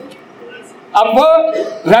ஏற்றுக்கிட்டப்போ அப்போ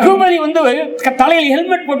ரகுபதி தலையில்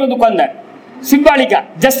ஹெல்மெட் போட்டு உட்கார்ந்தார், சிம்பாலிக்கா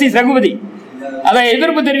ஜஸ்டிஸ் ரகுபதி. அதை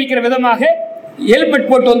எதிர்ப்பு தெரிவிக்கிற விதமாக ஹெல்மெட்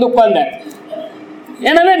போட்டு உட்கார்ந்தார்.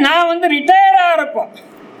 எனவே நான் ரிட்டையர் ஆகிறப்போ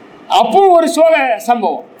அப்போ ஒரு சோக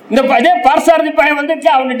சம்பவம். இந்த இதே பார்சாரதி பையன் வந்து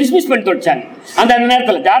அவனை டிஸ்மிஸ் பண்ணி தொடிச்சாங்க அந்த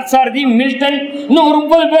நேரத்தில். பார்சாரதி, மில்டன், இன்னும் ஒரு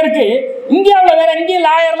 30 பேருக்கு. இந்தியாவில் வேற எங்கேயும்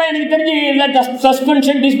லாயர்லாம் எனக்கு தெரிஞ்சு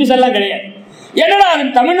சஸ்பென்ஷன் டிஸ்மிஸ் எல்லாம் கிடையாது. என்னடா அது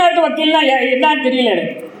தமிழ்நாட்டு வக்கீல்னா என்னன்னு தெரியல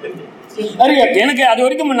எனக்கு. அது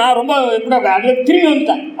வரைக்கும் நான் ரொம்ப அது திரும்பி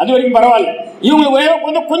வந்துட்டேன். அது வரைக்கும் பரவாயில்ல.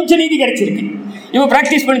 இவங்களுக்கு கொஞ்சம் நீதி கிடைச்சிருக்கு. இவங்க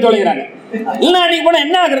ப்ராக்டிஸ் பண்ணி தொலைகிறாங்க. இல்லைன்னா அன்றைக்கி போனால்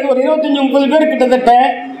என்ன ஆகுறது, ஒரு 25-30 பேர் கிட்டத்தட்ட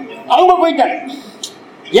அவங்க போயிட்டாங்க.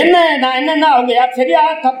 என்ன நான் என்னன்னா அவங்க யார் சரியா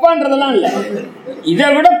தப்பான்றதெல்லாம் இல்லை, இதை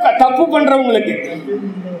விட தப்பு பண்றவங்களுக்கு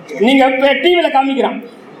நீங்க டிவியில் காமிக்கிறான்.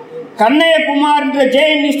 கண்ணையகுமார்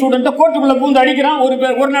JNE ஸ்டூடெண்ட்டை கோர்ட்டுக்குள்ள பூந்து அடிக்கிறான்.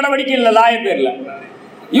 ஒரு நடவடிக்கை இல்லை லாயர் பேர்ல.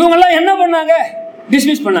 இவங்கெல்லாம் என்ன பண்ணாங்க,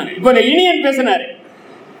 டிஸ்மிஸ் பண்ணாங்க. இப்போ இந்த இனியன் பேசினாரு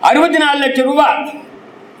 64 லட்சம் ரூபாய்.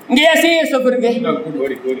 இங்கே CSF இருக்கு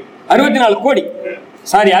 64 கோடி,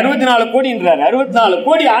 சாரி 64 கோடின்றாரு. 64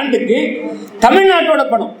 கோடி ஆண்டுக்கு தமிழ்நாட்டோட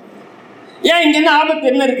பணம். ஏன் இங்க என்ன ஆபத்து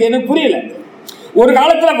என்ன இருக்கு எனக்கு புரியல. ஒரு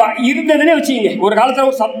காலத்துல இருந்ததுன்னே வச்சுக்கிங்க, ஒரு காலத்துல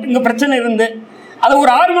ஒரு இங்க பிரச்சனை இருந்து அதை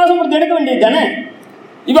ஒரு 6 மாசம் கொடுத்து எடுக்க வேண்டியது தானே.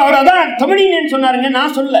 இப்ப அவர் அதான் தமிழின்னு சொன்னாருங்க,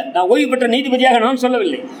 நான் சொல்ல, நான் ஓய்வு பெற்ற நீதிபதியாக நான்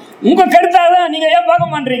சொல்லவில்லை. உங்க கருத்தாக நீங்க ஏன்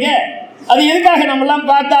பார்க்க மாட்டீங்க? அது எதுக்காக நம்மெல்லாம்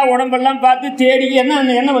பார்த்தா உடம்பெல்லாம் பார்த்து தேடி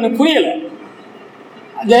என்ன பண்ண புரியல.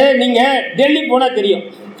 அது நீங்க டெல்லி போனா தெரியும்,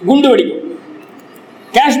 குண்டு வெடிக்கும்.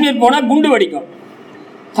 காஷ்மீர் போனா குண்டு வெடிக்கும்.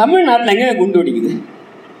 தமிழ்நாட்டில் எங்க குண்டு வெடிக்குது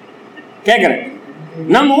கேட்குறேன்.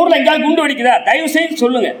 நம்ம ஊரில் எங்கேயாவது குண்டு வெடிக்குதா? தயவு செய்து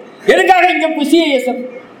சொல்லுங்க. எதுக்காக இங்கே CSF?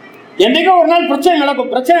 என்றைக்கோ ஒரு நாள் பிரச்சனை நடக்கும்.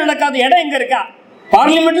 பிரச்சனை நடக்காத இடம் எங்கே இருக்கா?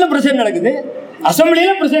 பார்லிமெண்ட்ல பிரச்சனை நடக்குது,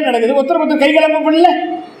 அசம்பிளியில பிரச்சனை நடக்குது. ஒருத்தர் கை கலப்பு பண்ணல,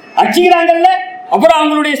 அடிச்சுக்கிறாங்கல்ல, அப்புறம்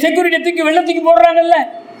அவங்களுடைய செக்யூரிட்டி தூக்கி வெள்ளத்துக்கு போடுறாங்கல்ல.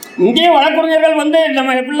 இங்கேயும் வழக்கறிஞர்கள் வந்து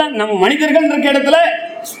நம்ம எப்படிலாம் நம்ம மனிதர்கள் இருக்க இடத்துல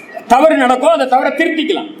தவறு நடக்கும், அதை தவறை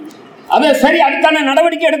திருத்திக்கலாம். அதை சரி அதுக்கான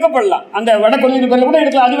நடவடிக்கை எடுக்கப்படலாம். அந்த வழக்கறிஞர் பேரில் கூட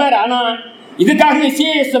எடுக்கலாம், அது வேற. ஆனால் இதுக்காக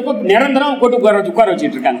CSF நிரந்தரம் கொண்டு உட்கார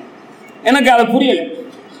வச்சுட்டு இருக்காங்க. எனக்கு அதை புரியல.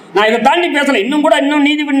 நான் இதை தாண்டி பேசலை. இன்னும்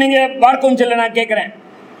நீதிபதி நீங்கள் பார்க்கவும் செல்ல நான் கேட்குறேன்.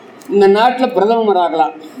 இந்த நாட்டில் பிரதமர்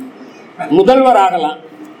ஆகலாம், முதல்வர் ஆகலாம்,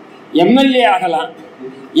 MLA ஆகலாம்,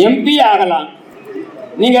 MP ஆகலாம்,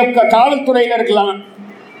 நீங்கள் காவல்துறையில் இருக்கலாம்,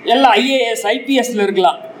 எல்லாம் IAS IPSல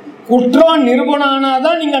இருக்கலாம். குற்றம் நிரூபணம்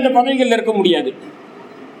ஆனாதான் நீங்கள் அந்த பதவிகளில் இருக்க முடியாது.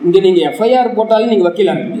 இங்கே நீங்கள் FIR போட்டாலும் நீங்கள்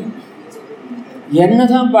வக்கீலாக இருக்க முடியாது.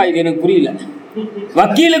 என்னதான்ப்பா இது எனக்கு புரியல.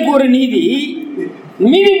 வக்கீலுக்கு ஒரு நீதி,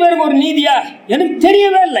 மீதி பேருக்கு ஒரு நீதியா? எனக்கு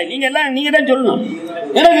தெரியவே இல்லை. நீங்க தான் சொல்லணும்.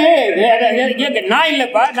 எனக்கு நான்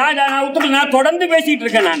இல்லப்பா, நான் ஒத்துக்கல. நான் தொடர்ந்து பேசிட்டு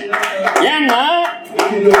இருக்கேன் நான். ஏன்னா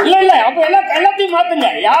இல்ல அப்ப எல்லாத்தையும் மாத்துங்க.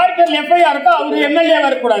 யார் பேர்ல FIR இருக்கோ அவரு MLA-வா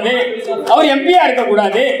இருக்கக்கூடாது, அவர் MP-யா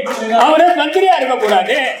இருக்கக்கூடாது, அவரு மந்திரியா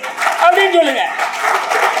இருக்கக்கூடாது அப்படின்னு சொல்லுங்க.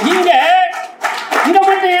 நீங்க இங்க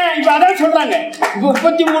மட்டும் ஏன் இப்ப அதான் சொல்றாங்க. இப்ப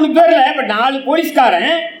 33 பேர்ல இப்ப 4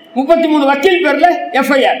 போலீஸ்காரன், 33 வக்கீல் பேர்ல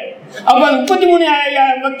FIR. அப்ப 33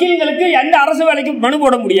 வக்கீல்களுக்கு எந்த அரசு வேலைக்கு மனு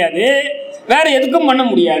போட முடியாது, வேற எதுக்கும் பண்ண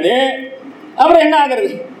முடியாது. அப்புறம் என்ன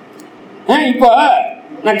ஆகுறது? இப்போ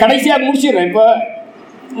நான் கடைசியா முடிச்சிடுறேன். இப்போ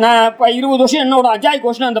நான் இப்போ 20 வருஷம் என்னோட அஜாய்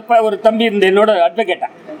கோஷன் அந்த ஒரு தம்பி இருந்த என்னோட அட்வொகேட்டா.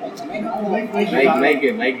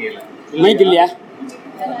 மைக் இல்லையா?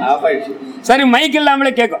 சரி, மைக்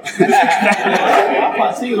இல்லாமலே கேட்கும்.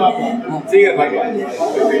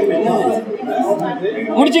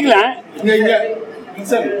 முடிச்சுக்கலாம்.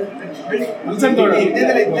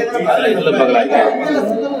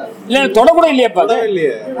 இல்ல தொடக்கூட இல்லையாப்பா?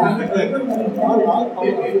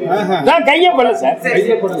 கைய போடல சார்.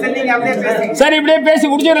 சார் இப்படியே பேசி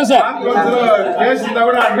முடிச்சிடறேன் சார்.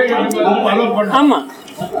 ஆமா,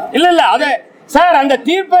 இல்ல அத சார் அந்த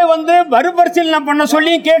தீர்ப்பை வந்து மறுபரிசீலனை பண்ண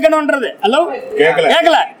சொல்லி கேட்கணும்ன்றது. ஹலோ,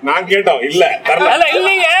 கேட்கல. நான் கேட்டோம். இல்ல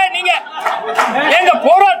இல்லைங்க, நீங்க எங்க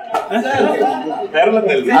போராட்டம்.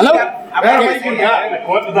 ஹலோ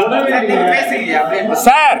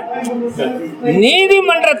சார்,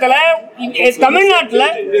 நீதிமன்றத்துல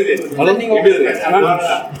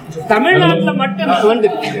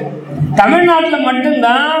தமிழ்நாட்டுல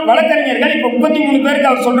மட்டும்தான் வழக்கறிஞர்கள் இப்ப 33 பேருக்கு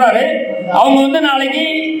அவர் சொல்றாரு. அவங்க வந்து நாளைக்கு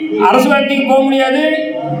அரசு வேலைக்கு போக முடியாது,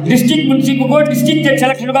 டிஸ்ட்ரிக்ட் முனிசிபலுக்கோ டிஸ்ட்ரிக்ட் ஜட்ஜ்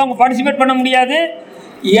செலக்ஷனுக்கோ அவங்க பார்ட்டிசிபேட் பண்ண முடியாது,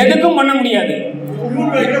 எதுக்கும் பண்ண முடியாது.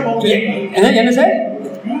 என்ன சார்?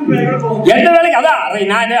 எந்த வேலைக்கு? அதான்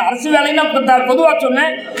நான் அரசு வேலைன்னா பொதுவாக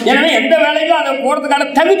சொன்னேன். எனவே எந்த வேலைக்கும் அதை போறதுக்கான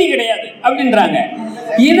தகுதி கிடையாது அப்படின்றாங்க.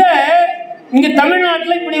 இதை இங்க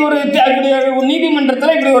தமிழ்நாட்டில் இப்படி ஒரு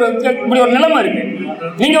நீதிமன்றத்தில் இப்படி ஒரு நிலைமை இருக்கு.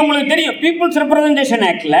 நீங்க உங்களுக்கு தெரியும், பீப்புள்ஸ் ரெப்ரசன்டேஷன்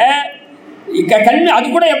ஆக்ட்ல அது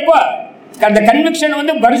கூட எப்போ அந்த கன்விக்ஷன்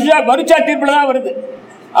வந்து பருச்சா தீர்ப்புல தான் வருது.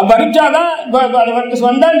 பருச்சா தான்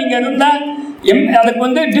வந்தா நீங்க இருந்தா அதுக்கு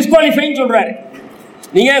வந்து டிஸ்குவாலிஃபைன்னு சொல்றாரு.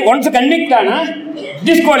 நீங்க ஒன்ஸ் கன்விக்ட் ஆனா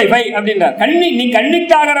டிஸ்குவாலிஃபை அப்படின்றார். நீ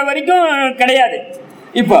கன்விக்ட் ஆகிற வரைக்கும் கிடையாது.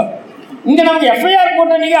 இப்போ இங்க நமக்கு FIR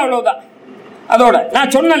போட்ட நீங்க அவ்வளவுதான். அதோட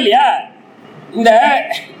நான் சொன்னேன் இல்லையா, இந்த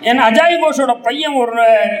என் அஜாய் கோஷோட பையன் ஒரு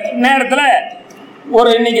நேரத்தில் ஒரு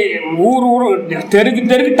இன்னைக்கு ஊர்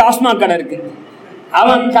தெருக்கு டாஸ்மாக் கடை இருக்கு,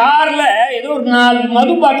 அவன் காரில் ஏதோ ஒரு 4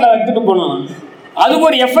 மது பாட்டில் எடுத்துட்டு போனான். அதுக்கு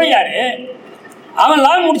ஒரு எஃப்ஐஆர். அவன்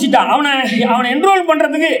லா முடிச்சிட்டான். அவனை என்ரோல்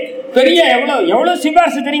பண்ணுறதுக்கு பெரிய எவ்வளோ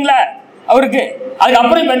சிபாரிசு தெரியுங்களா அவருக்கு.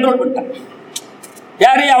 அதுக்கப்புறம் இப்போ என்ரோல் பண்ணிட்டான்.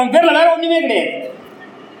 யாரு? அவன் பேரில் வேற ஒன்றுமே கிடையாது.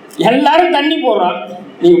 எல்லாரும் தண்ணி போடுறான்,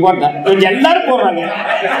 நீங்கள் போட்ட எல்லாரும் போடுறாங்க.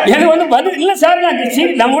 எனக்கு பதில் இல்லை சார்.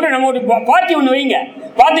 நம்மளோட பார்ட்டி ஒன்று வைங்க,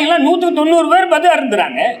 பார்த்தீங்கன்னா 190 பேர் பதில்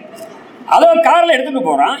இருந்துறாங்க. அதை காரில் எடுத்துகிட்டு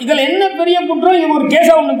போகிறான். இதில் என்ன பெரிய குற்றம்? இது ஒரு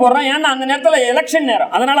கேஸாக ஒன்று போடுறான். ஏன்னா அந்த நேரத்தில் எலெக்ஷன்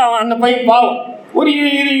நேரம். அதனால் அவன் அந்த பையன் பாவம் ஒரு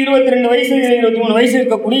 22 வயசு 23 வயசு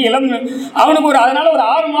இருக்கக்கூடிய இளம் அவனுக்கு அதனால ஒரு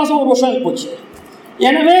 6 மாதம் 1 வருஷம் போச்சு.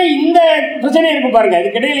 எனவே இந்த பிரச்சனை இருக்கு பாருங்க.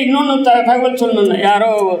 அதுக்கிடையில் இன்னொன்று தகவல் சொல்லணும்.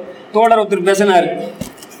 யாரோ தோழர் ஒருத்தர் பேசினார்,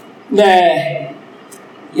 இந்த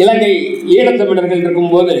இலங்கை ஈழத்தமிழர்கள்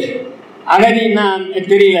இருக்கும்போது அகதின்னா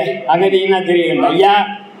தெரியல. ஐயா,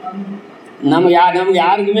 நமக்கு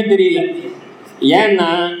யாருக்குமே தெரியல. ஏன்னா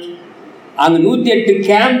அந்த 108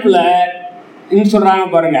 கேம்ப்ல சொல்றாங்க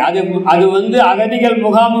பாருங்க, அது அகதிகள்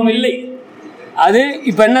முகாமும் இல்லை. அது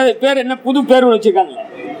இப்ப என்ன புது பேர் வச்சிருக்காங்க,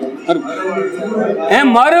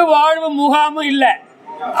 மறுவாழ்வு முகாமும் இல்ல,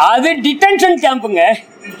 அது டிடென்ஷன் கேம்புங்க.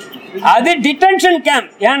 அது டிடென்ஷன் கேம்ப்.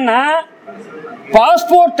 ஏன்னா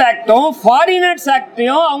பாஸ்போர்ட் ஆக்டும் ஃபாரினர்ஸ்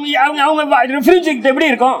ஆக்டையும் அவங்க ரெஃப்யூஜி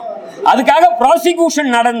எப்படி இருக்கும், அதுக்காக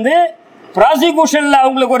ப்ராசிக்யூஷன் நடந்து ப்ராசிக்யூஷன்ல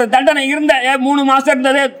அவங்களுக்கு ஒரு தண்டனை இருந்த 3 மாசம்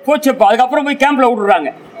இருந்ததே போச்சுப்பா. அதுக்கப்புறம் போய் கேம்ப்ல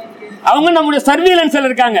விட்டுறாங்க. அவங்க நம்முடைய சர்வீலன்ஸ்ல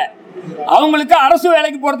இருக்காங்க. அவங்களுக்கு அரசு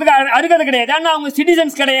வேலைக்கு போறதுக்கு அருகதை கிடையாது. ஏன்னா அவங்க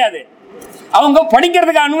சிட்டிசன்ஸ் கிடையாது. அவங்க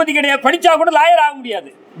படிக்கிறதுக்கு அனுமதி கிடையாது. படிச்சா கூட லாயர் ஆக முடியாது.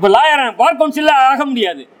 இப்போ லாயர் பார் கவுன்சில் ஆக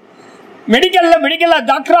முடியாது. மெடிக்கல்ல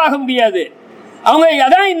டாக்டர் ஆக முடியாது. அவங்க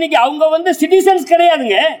அதான் இன்னைக்கு அவங்க சிட்டிசன்ஸ்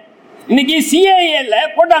கிடையாதுங்க. இன்னைக்கு சிஏஏல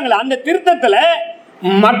போட்டாங்களா அந்த திருத்தத்துல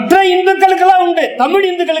மற்ற இந்துக்களுக்கெல்லாம் உண்டு, தமிழ்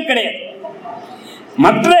இந்துக்களுக்கு கிடையாது.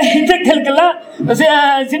 மற்ற இந்துக்களுக்கெல்லாம்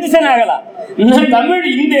சிட்டிசன் ஆகலாம். தமிழ்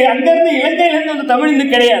இந்து அங்கிருந்து இலங்கையிலிருந்து வந்து தமிழ் இந்து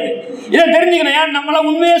கிடையாது. இதை தெரிஞ்சுக்கணும். யார் நம்மளாம்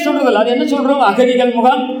உண்மையே சொல்றதில்ல. அது என்ன சொல்றோம், அகதிகள்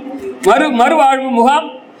முகாம், மறுவாழ்வு முகாம்,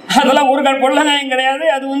 அதெல்லாம் ஒரு பொருளாதாரம் கிடையாது.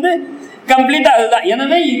 அது கம்ப்ளீட்டா அதுதான்.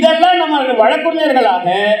 எனவே இதெல்லாம் நம்ம வழக்கறிஞர்களாக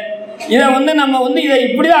இதை நம்ம இதை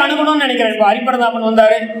இப்படிதான் அணுகணும்னு நினைக்கிறேன். இப்போ ஹரிபிரதாபன்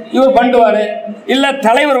வந்தாரு, இவர் பண்ணுவாரு, இல்ல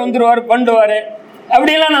தலைவர் வந்துருவாரு பண்ணுவாரு,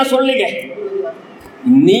 அப்படியெல்லாம் நான் சொல்லிக்க.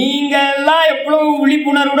 நீங்க எல்லாம் எவ்வளவு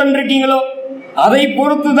விழிப்புணர்வுடன் இருக்கீங்களோ அதை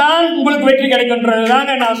பொறுத்துதான் உங்களுக்கு வெற்றி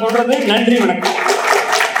கிடைக்கின்றதுதாங்க நான் சொல்றது. நன்றி, வணக்கம்.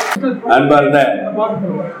 அன்பார்ந்த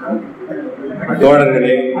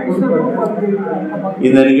தோழர்களே,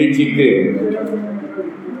 இந்த நிகழ்ச்சிக்கு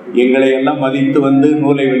எங்களை எல்லாம் மதித்து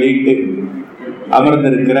நூலை வெளியிட்டு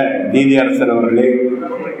அமர்ந்திருக்கிற நீதியரசர் அவர்களே,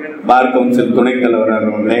 பார் கவுன்சில் துணைத் தலைவர்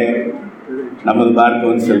அவர்களே, நமது பார்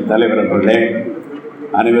கவுன்சில் தலைவர் அவர்களே,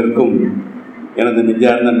 அனைவருக்கும் எனது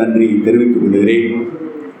நெஞ்சார்ந்த நன்றியை தெரிவித்துக் கொள்கிறேன்.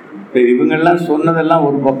 இவங்கெல்லாம் சொன்னதெல்லாம்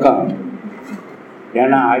ஒரு பக்கம்.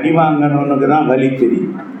 ஏன்னா அடி வாங்கணும்னுக்கு தான் வலி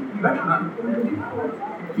தெரியும்.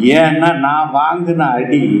 ஏன்னா நான் வாங்கின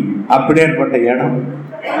அடி அப்படியேற்பட்ட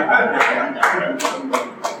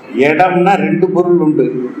இடம்னா 2 பொருள் உண்டு.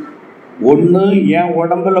 ஒன்று என்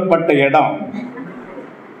உடம்புல பட்ட இடம்,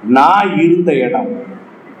 நான் இருந்த இடம்.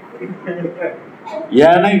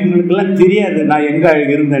 ஏன்னா இவங்களுக்கெல்லாம் தெரியாது நான் எங்க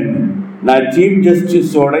இருந்தேன்னு. நான் சீஃப்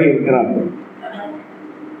ஜஸ்டிஸோட இருக்கிறாங்க.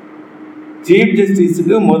 சீஃப்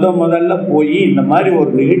ஜஸ்டிஸுக்கு முதல்ல போய் இந்த மாதிரி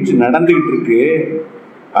ஒரு நிகழ்ச்சி நடந்துகிட்டு இருக்கு,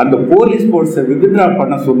 அந்த போலீஸ் போர்ஸை வித்ட்ரா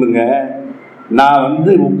பண்ண சொல்லுங்க, நான்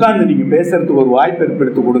உட்கார்ந்து நீங்க பேசுறதுக்கு ஒரு வாய்ப்பு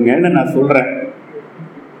ஏற்படுத்தி கொடுங்கன்னு நான் சொல்றேன்.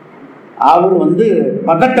 அவர்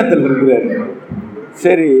பதட்டத்தில் இருக்கிறார்.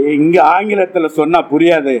 சரி, இங்க ஆங்கிலத்தில் சொன்னா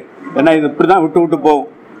புரியாது, ஏன்னா இது இப்படிதான் விட்டு போகும்.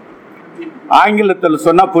 ஆங்கிலத்தில்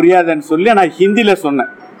சொன்னா புரியாதுன்னு சொல்லி நான் ஹிந்தியில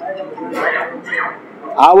சொன்னேன்.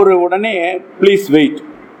 அவரு உடனே please wait,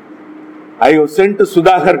 I have sent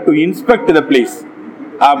Sudhakar to inspect the place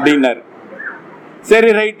அப்படின்னாரு. சரி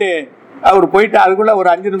ரைட்டு, அவர் போயிட்டு அதுக்குள்ள ஒரு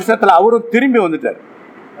 5 நிமிஷத்துல அவரும் திரும்பி வந்துட்டார்.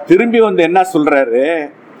 திரும்பி என்ன சொல்றாரு,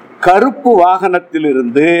 கருப்பு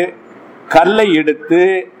வாகனத்திலிருந்து கல்லை எடுத்து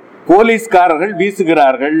போலீஸ்காரர்கள்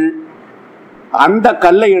வீசுகிறார்கள், அந்த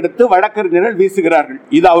கல்லை எடுத்து வழக்கறிஞர்கள் வீசுகிறார்கள்.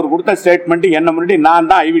 இது அவர் கொடுத்த ஸ்டேட்மெண்ட். என்ன முன்னாடி நான்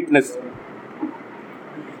தான் ஐ விட்னஸ்.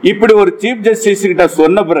 இப்படி ஒரு சீஃப் ஜஸ்டிஸ் கிட்ட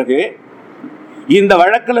சொன்ன பிறகு இந்த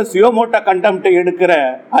வழக்கில் சுயோமோட்டோ கண்டெம்ட் எடுக்கிற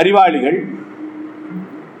அறிவாளிகள்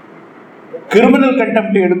கிரிமினல்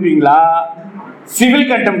கண்டெம்ட் எடுப்பீங்களா, சிவில்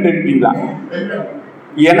கண்டெம்ட் எடுப்பீங்களா?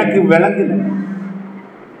 எனக்கு விளங்குல.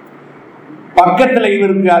 பக்கத்துல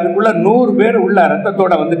இவருக்கு அதுக்குள்ள 100 பேர் உள்ள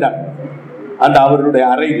ரத்தத்தோட வந்துட்டாங்க அந்த அவருடைய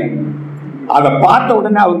அறையில. அதை பார்த்த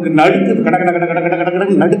உடனே அவருக்கு நடுக்குது, கட கட கட கட கட கட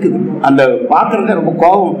கடன்னு நடுக்குது. அந்த பார்க்கறதே ரொம்ப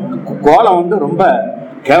கோலம் வந்து ரொம்ப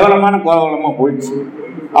கேவலமான கோலமா போயிடுச்சு.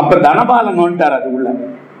 அப்ப தனபாலன் வந்துட்டார் அதுக்குள்ள.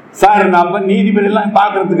 சார் நம்ம நீதிபதி எல்லாம்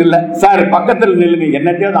பாக்குறதுக்கு இல்ல சார், பக்கத்துல நில்லுங்க,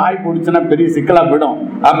 என்னத்தையாவது ஆய் போடுச்சுன்னா பெரிய சிக்கலா போயிடும்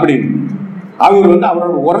அப்படின்னு அவர் வந்து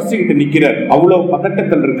அவரோட உரசிக்கிட்டு நிக்கிறார். அவ்வளவு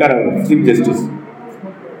பதட்டத்தில் இருக்காரு அவர் சீஃப் ஜஸ்டிஸ்.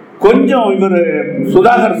 கொஞ்சம் இவர்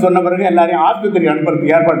சுதாகர் சொன்ன பிறகு எல்லாரையும் ஆஸ்பத்திரி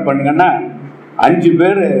அனுப்புறதுக்கு ஏற்பாடு பண்ணுங்கன்னா 5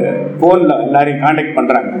 பேர் போன்ல எல்லாரையும் கான்டாக்ட்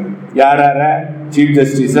பண்றாங்க. யார சீஃப்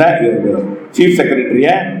ஜஸ்டிஸ, சீஃப்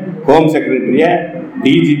செக்ரட்டரிய, ஹோம் செக்ரட்டரிய,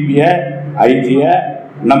 டிஜிபிய, ஐஜிய,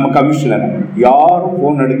 நம்ம கமிஷனர், யாரும்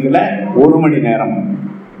போன் எடுக்கல. 1 மணி நேரம்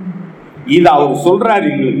இது அவர் சொல்றாரு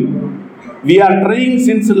எங்களுக்கு. We are trying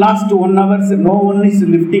since last 1 hour, no one is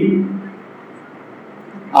lifting.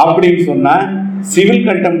 அப்படின்னு சொன்னா சிவில்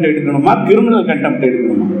கண்டெம்ட் எடுக்கணுமா, கிரிமினல் கண்டெம்ட்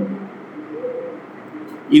எடுக்கணுமா?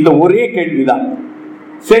 இந்த ஒரே கேள்விதான்.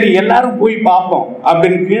 சரி எல்லாரும் போய் பார்ப்போம்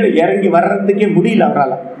அப்படின்னு கீழே இறங்கி வர்றதுக்கே முடியல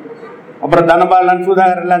அவரால். அப்புறம் தனபாலன்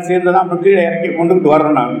சுதாகர் எல்லாம் சேர்ந்துதான் அப்புறம் கீழே இறங்கி கொண்டுகிட்டு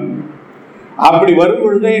வர்றோம். நான் அப்படி வரும்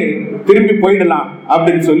பொழுதே திரும்பி போயிடலாம்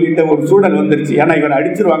அப்படின்னு சொல்லிட்டு ஒரு சூழல் வந்துருச்சு. ஏன்னா இவர்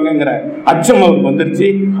அடிச்சிருவாங்கங்கிற அச்சம் அவருக்கு வந்துருச்சு.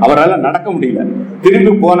 அவரால் நடக்க முடியல.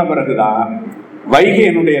 திரும்பி போன பிறகுதான் வைகை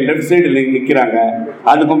என்னுடைய லெஃப்ட் சைடுல நிக்கிறாங்க.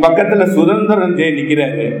 அதுக்கு பக்கத்துல சுதந்திரன் ஜெய்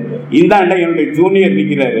நிக்கிறாரு. இந்தாண்ட என்னுடைய ஜூனியர்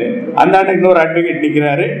நிக்கிறாரு. அந்தாண்ட இன்னொரு அட்வொகேட்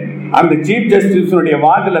நிக்கிறாரு. அந்த சீஃப் ஜஸ்டிஸுடைய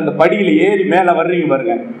வாதில் அந்த படியில ஏறி மேல வர்றீங்க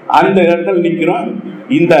பாருங்க, அந்த இடத்துல நிக்கிறோம்.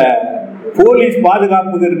 இந்த போலீஸ்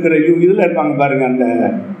பாதுகாப்பு இருக்கிற இதுல இருப்பாங்க பாருங்க, அந்த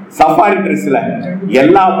சஃபாரி ட்ரெஸ்ல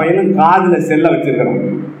எல்லா பையனும் காதுல செல்ல வச்சிருக்கிறோம்.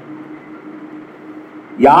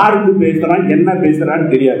 யாருக்கு பேசுறான் என்ன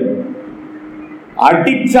பேசுறான்னு தெரியாது.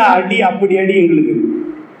 அடிச்சா அடி, அப்படி அடி எங்களுக்கு.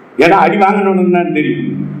 ஏன்னா அடி வாங்கணும்னு தெரியும்.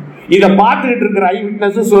 இதை பார்த்துக்கிட்டு இருக்கிற ஐ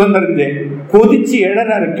விட்னஸ் சுதந்திரஞ்சே கொதிச்சு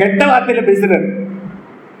எழறாரு, கெட்ட வார்த்தையில பேசுறாரு.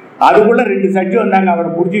 அதுக்குள்ள 2 சட்ஜி வந்தாங்க. அவரை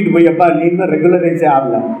புடிச்சிட்டு போய், அப்பா நீ இன்னும் ரெகுலரைஸே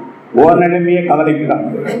ஆகல, ஓ நிலைமையே கவலைக்குதான்,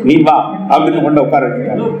 நீ வா அப்படின்னு கொண்டு உட்கார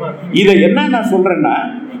வச்சுட்டாங்க. இதை என்ன நான் சொல்றேன்னா,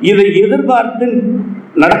 இதை எதிர்பார்த்து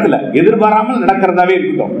நடக்கல, எதிர்பாராமல் நடக்கிறதாவே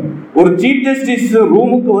இருக்கட்டும். ஒரு சீஃப் ஜஸ்டிஸ்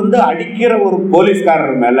ரூமுக்கு வந்து அடிக்கிற ஒரு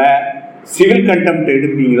போலீஸ்காரர் மேல சிவில் கண்டெம்ட்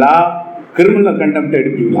எடுப்பீங்களா, கிரிமினல் கண்டெம்ட்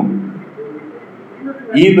எடுப்பீங்களா?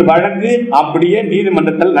 இது வழக்கு அப்படியே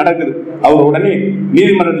நீதிமன்றத்தில் நடக்குது. அவர் உடனே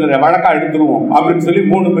நீதிமன்றத்தில் வழக்கா எடுத்துருவோம் அப்படின்னு சொல்லி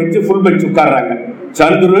 3 பெஞ்சு full bench உட்கார்றாங்க.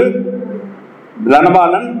 Chandru,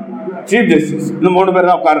 Dhanapalan, chief justice, இந்த 3 பேர்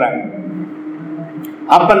தான் உட்கார்றாங்க.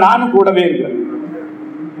 அப்ப நானும் கூடவே இருக்கிறேன்.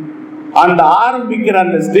 அந்த ஆரம்பிக்கிற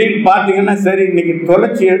அந்த ஸ்டைல் பாத்தீங்கன்னா, சரி இன்னைக்கு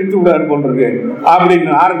தொலைச்சி எடுத்து விடாரு போன்றிருக்கு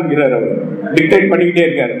அப்படின்னு ஆரம்பிக்கிறார். அவர் டிக்டேட் பண்ணிக்கிட்டே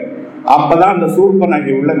இருக்காரு. அப்பதான் அந்த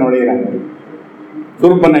சூர்பநாயகி உள்ள நுழையிறாங்க.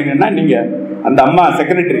 சூர்பநாயகின்னா நீங்க அந்த அம்மா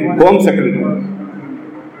secretary, home secretary,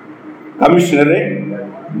 commissioner,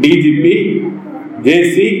 DGP,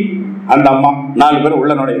 JC, அந்த அம்மா 4 பேர்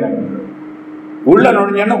உள்ள நுழையிறாங்க. உள்ள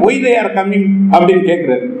நுழைஞ்சா ஒய் தே ஆர் கம்மிங் அப்படின்னு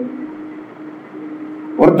கேட்கிறாரு.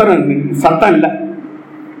 ஒருத்தர் சத்தம் இல்லை,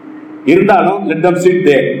 இருந்தாலும் let them sit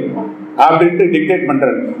there அப்படின்ட்டு டிக்டேட்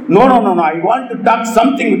பண்றாரு. No no no I want to talk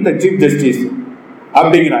something with the chief justice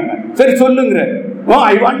அப்படிங்கிறாங்க. சரி சொல்லுங்க. No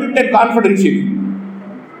I want to take confidential.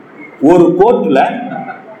 ஒரு கோர்ட்ல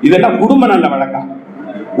இதெல்லாம் குடும்ப நல்ல வழக்கம்.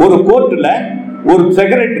 ஒரு கோர்ட்ல ஒரு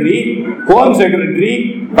செக்ரட்டரி, ஹோம் செக்ரட்டரி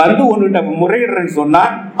வந்து ஒன்னுட்ட முறையிடுறேன்னு சொன்னா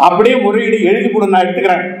அப்படியே முறையீடு எழுதி கூட நான்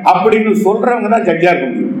எடுத்துக்கிறேன் அப்படின்னு சொல்றவங்க தான் ஜட்ஜா இருக்க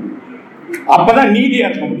முடியும். அப்பதான் நீதியா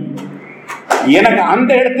இருக்க முடியும். எனக்கு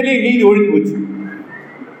அந்த இடத்துலயே நீதி ஒழிஞ்சு போச்சு.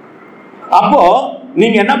 அப்போ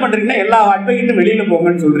நீங்க என்ன பண்றீங்கன்னா, எல்லா அட்வொகேட்டும் வெளியில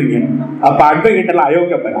போங்கன்னு சொல்றீங்க. அப்ப அட்வொகேட் எல்லாம்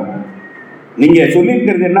அயோக்கிய பெறாங்க. நீங்க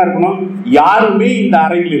சொல்லியிருக்கிறது என்ன இருக்கணும், யாருமே இந்த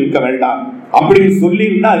அறையில் இருக்க வேண்டாம் அப்படின்னு சொல்லி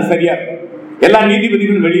இருந்தா அது சரியா இருக்கும். எல்லா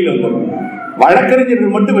நீதிபதிகளும் வெளியில வந்துடும்,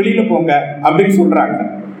 வழக்கறிஞர்கள் மட்டும் வெளியில போங்க அப்படின்னு சொல்றாங்க.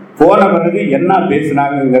 போன பிறகு என்ன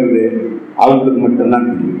பேசினாங்கிறது அவங்களுக்கு மட்டும்தான்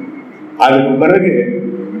தெரியும். அதுக்கு பிறகு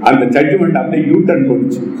அந்த ஜட்ஜ்மெண்ட் அப்படியே யூட்டர்ன்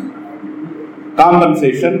போடுச்சு.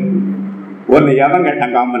 காம்பன்சேஷன் ஒன்னு எவன்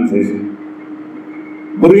கேட்டான், காம்பன்சேஷன்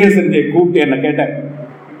முருகேசன் கூப்பிட்டு என்ன கேட்டேன்,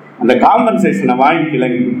 அந்த காம்பன்சேஷனை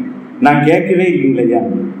வாங்கிக்கலங்க. நான் கேட்கவே இல்லையா,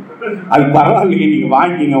 அது பரவாயில்லையே நீங்க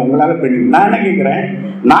வாங்கிங்க, உங்களால பண்ணி. நான் என்ன கேட்கிறேன்,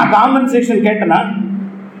 நான் காம்பன்சேஷன் கேட்டேன்னா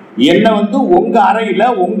என்ன வந்து உங்க அறையில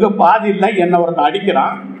உங்க பாதியில என்ன ஒருத்தர்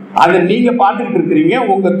அடிக்கிறான், அதை நீங்க பார்த்துக்கிட்டு இருக்கிறீங்க,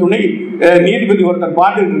 உங்க துணை நீதிபதி ஒருத்தர்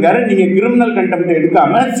பார்த்துக்கிட்டு இருக்காரு. நீங்க கிரிமினல் கண்டெம்ட்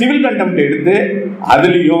எடுக்காம சிவில் கண்டெம்ட் எடுத்து,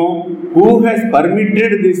 அதுலயும் who has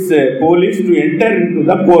permitted this police to enter into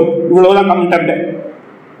the court, இவ்வளவுதான் கண்டெம்ட்.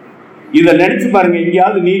 இதை நினைச்சு பாருங்க,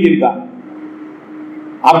 எங்கேயாவது நீதி இருக்கா?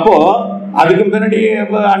 அப்போ அதுக்கு பின்னாடி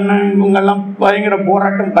அண்ணன் இவங்க எல்லாம் பயங்கர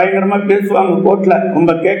போராட்டம், பயங்கரமா பேசுவாங்க கோர்ட்ல,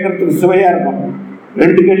 ரொம்ப கேட்கறதுக்கு சுவையா இருக்கும்.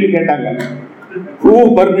 2 கேள்வி கேட்டாங்க, who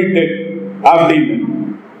permitted அப்படின்னு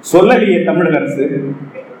சொல்லலையே தமிழக அரசு.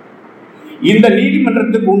 இந்த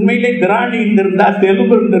நீதிமன்றத்துக்கு உண்மையிலே திராணி இருந்திருந்தா,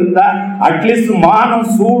 தெலுங்கு இருந்திருந்தா, அட்லீஸ்ட் மானம்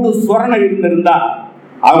சூடு சொரணை இருந்திருந்தா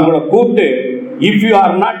அவங்கள கூப்பிட்டு if you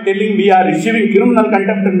are not telling we are issuing criminal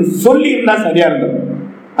contempt சொல்லி இருந்தா சரியா இருந்தது.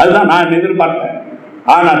 அதுதான் நான் எதிர்பார்த்தேன்.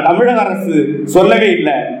 ஆனா தமிழக அரசு சொல்லவே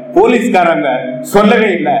இல்லை, போலீஸ்காரங்க சொல்லவே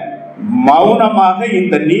இல்லை. மௌனமாக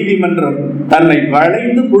இந்த நீதிமன்றம் தன்னை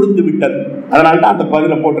வளைந்து கொடுத்து விட்டது. அதனால்தான் அந்த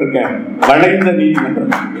பதில போட்டிருக்கேன், வளைந்த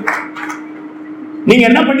நீதிமன்றம். நீங்க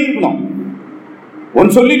என்ன பண்ணிருக்கணும்?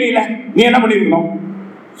 ஒன்னு சொல்லல, நீ என்ன பண்ணிருக்கணும்?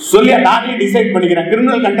 சொல்லி நானே டிசைட் பண்ணிக்கிறேன்,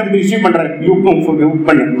 கிரிமினல் கண்டெம்ப்ட் இஷ்யூ பண்றேன்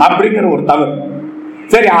பண்ணு அப்படிங்கிற ஒரு தவறு.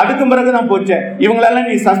 சரி, அதுக்கு பிறகு நான் போச்சேன், இவங்களெல்லாம்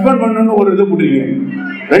நீ சஸ்பெண்ட் பண்ணணும்னு ஒரு இது புரியுங்க.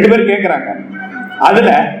 2 பேர் கேட்கறாங்க. அதுல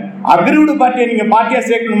அக்ரிவ்டு பார்ட்டியை நீங்க பார்ட்டியா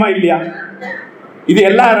சேர்க்கணுமா இல்லையா? இது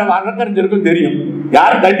எல்லா வழக்கறிஞருக்கும் தெரியும்.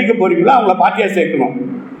 யார் தண்டிக்க போறீங்களோ அவங்கள பார்ட்டியா சேர்க்கணும்.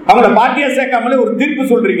 அவங்கள பார்ட்டியா சேர்க்காமலே ஒரு தீர்ப்பு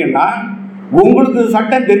சொல்றீங்கன்னா உங்களுக்கு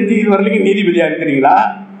சட்டம் தெரிஞ்சு இது வரைக்கும் நீதிபதியா இருக்கிறீங்களா,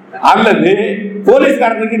 அல்லது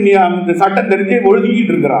போலீஸ்காரனுக்கு சட்டம் தெரிஞ்சு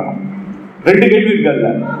ஒழுங்கிட்டு இருக்கிறாங்க? 2 கேள்வி இருக்காது.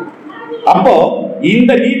 அப்போ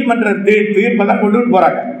இந்த நீதிமன்ற தீர்ப்பை தான் கொண்டு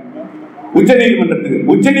போறாங்க உச்ச நீதிமன்றத்துக்கு.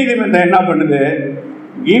 உச்ச நீதிமன்றம் என்ன பண்ணுது?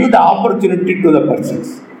 give the opportunity to the persons.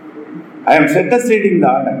 I am set aside the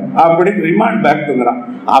order. அப்படி ரிமாண்ட் பேக் பண்ணுறான்.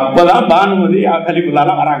 அப்பதான் பானுமதி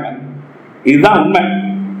கலிபுல்லாலாம் வராங்க. இதுதான் உண்மை.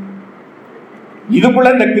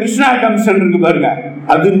 இதுக்குள்ள இந்த கிருஷ்ணா கமிஷன் இருக்கு பாருங்க,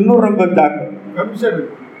 அது இன்னும் ரொம்ப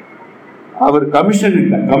அவர் கமிஷன்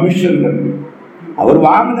இல்ல, கமிஷனர். அவர்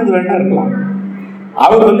வாங்கினது வேணா இருக்கலாம்.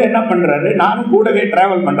 அவர் என்ன பண்றாரு, நானும் கூடவே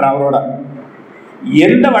டிராவல் பண்றேன் அவரோட.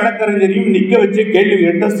 எந்த வழக்கறிஞரையும் நிக்க வச்சு கேள்வி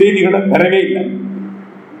கேட்ட செய்திகளை பெறவே இல்லை.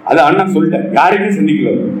 அது அண்ணன் சொல்லிட்டார், யாரையுமே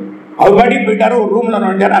சிந்திக்கல. அவர் பாடிக்கு போயிட்டாரு, ஒரு ரூம்ல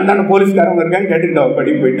நுழைஞ்சாரு, அண்ணன் போலீஸ்காரங்க இருக்காங்க கேட்டுக்கிட்டு அவர்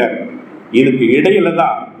பாடிக்கு போயிட்டாரு. இதுக்கு இடையில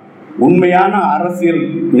தான் உண்மையான அரசியல்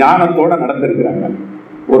ஞானத்தோட நடந்திருக்கிறாங்க.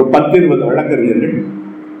 ஒரு 10-20 வழக்கறிஞர்கள்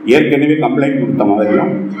ஏற்கனவே கம்ப்ளைண்ட் கொடுத்த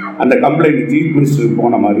மாதிரியும், அந்த கம்ப்ளைண்ட் சீஃப் மினிஸ்டருக்கு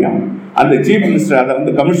போன மாதிரியும், அந்த சீஃப் மினிஸ்டர்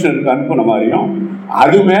அதை கமிஷனருக்கு அனுப்பின மாதிரியும்,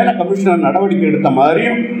 அது மேல கமிஷனர் நடவடிக்கை எடுத்த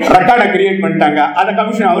மாதிரியும் ரெக்கார்டை கிரியேட் பண்ணிட்டாங்க. அதை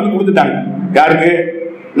கமிஷனர் அவருக்கு கொடுத்துட்டாங்க. யாருக்கு?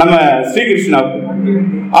 நம்ம ஸ்ரீகிருஷ்ணாவுக்கு.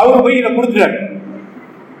 அவர் போய் இதை கொடுத்துட்டாரு.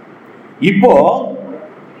 இப்போ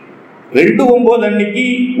 2/9 அன்னைக்கு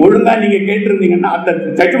ஒழுங்கா நீங்க கேட்டிருந்தீங்கன்னா அந்த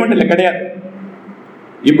ஜட்ஜ்மெண்ட்ல கிடையாது.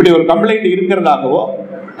 இப்படி ஒரு கம்ப்ளைண்ட் இருக்கிறதாகவோ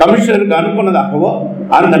கமிஷனருக்கு அனுப்புனதாகவோ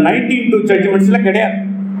அந்த 19 ஜட்ஜ்மெண்ட்ஸ்ல கிடையாது.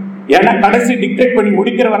 ஏன்னா கடைசி டிக்டேட் பண்ணி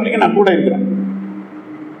முடிக்கிற வரைக்கும் நான் கூட இருக்கிறேன்,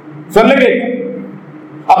 சொல்லவே இல்லை.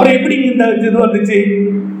 அப்புறம் எப்படி இந்த இது வந்துச்சு?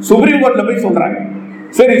 சுப்ரீம் கோர்ட்ல போய் சொல்றாங்க.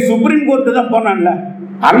 சரி, சுப்ரீம் கோர்ட் தான் போனான்ல,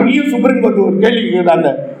 அங்கேயும் சுப்ரீம் கோர்ட் ஒரு கேள்வி அந்த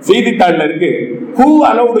செய்தித்தாள்ல இருக்கு, who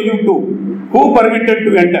allowed you to, who permitted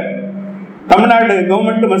to enter, Tamil Nadu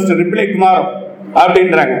government must reply tomorrow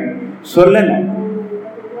அப்படின்றாங்க. சொல்லல.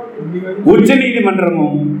 உச்ச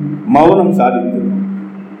நீதிமன்றமும் மௌனம் சாதித்தது.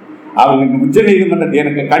 அவங்க உச்ச நீதிமன்றத்தை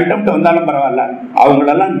எனக்கு கண்டெம்ப்ட் வந்தாலும் பரவாயில்ல,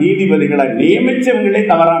 அவங்களெல்லாம் நீதிபதிகளை நியமிச்சவங்களே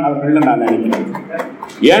தவறானவர்கள் நான் நினைக்கிறேன்.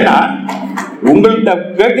 ஏன்னா உங்கள்கிட்ட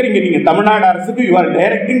கேட்கறீங்க, நீங்க தமிழ்நாடு அரசுக்கு you are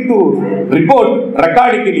directing to report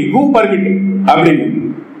categorically who permitted அப்படின்னு.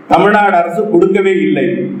 தமிழ்நாடு அரசு கொடுக்கவே இல்லை.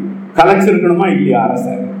 கலைச்சிருக்கணுமா இல்லையா?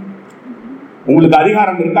 அரசு உங்களுக்கு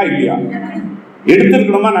அதிகாரம் இருக்கா இல்லையா?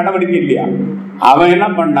 எடுத்திருக்கணுமா நடவடிக்கை இல்லையா? அவன் என்ன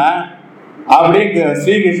பண்ண, அப்படியே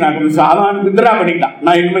ஸ்ரீகிருஷ்ணா அவன் வித்ரா பண்ணிட்டான்,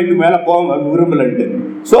 நான் இனிமேல் இது மேல போக விரும்பலன்ட்டு.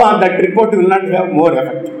 ஸோ அந்த report will not have more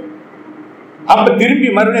effect. அப்ப திரும்பி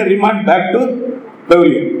மறுபடியும் ரிமாண்ட் பேக் டு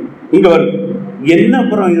பெவிலியன் இங்க வருது. என்ன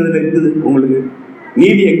அப்புறம் இதுல இருக்குது உங்களுக்கு?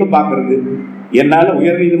 நீதி எங்க பாக்குறது? என்னால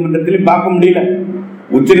உயர் நீதிமன்றத்திலும் பார்க்க முடியல,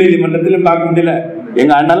 உச்ச நீதிமன்றத்திலும் பார்க்க முடியல.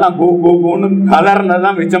 எங்க அண்ணெல்லாம் கோ கோ கோன்னு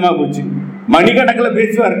கலர்னதான் மிச்சமா போச்சு. மணிக்கணக்கில்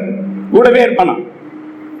பேசுவார், கூடவே இருப்பானா.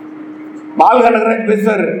 பால் கனகராஜ்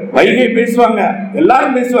பேசுவார், வைகை பேசுவாங்க,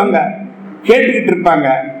 எல்லாரும் பேசுவாங்க, கேட்டுக்கிட்டு இருப்பாங்க.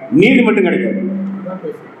 நீதி மட்டும் கிடைக்காது.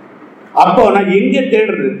 அப்போ நான் எங்க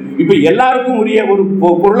தேடுறது? இப்ப எல்லாருக்கும் உரிய ஒரு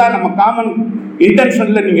பொருளா நம்ம காமன்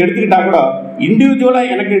இன்டென்ஷன்ல நீங்க எடுத்துக்கிட்டா கூட இண்டிவிஜுவலா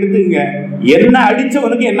எனக்கு எடுத்துங்க, என்ன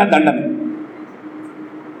அடிச்சவனுக்கு என்ன தண்டனை?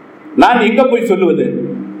 நான் எங்க போய் சொல்லுவது?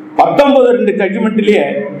 19 ஜட்ஜ்மெண்ட்லயே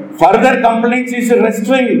further complaints is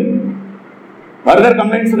restrained. Further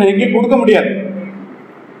complaints எங்கேயும் கொடுக்க முடியாது.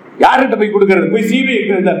 யார்கிட்ட போய் கொடுக்கறது? போய் சிபிஐ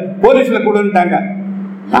போலீஸ்ல கொடுன்ட்டாங்க.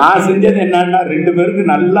 நான் செஞ்சது என்னன்னா 2 பேருக்கு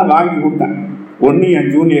நல்லா வாங்கி கொடுத்தேன். ஒன்னு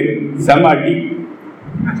என் ஜூனியர் செமாட்டி,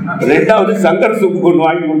 2வது சங்கர் சூப்பு கொண்டு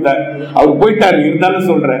வாங்கி கொடுத்தார். அவர் போயிட்டாரு, இருந்தாலும்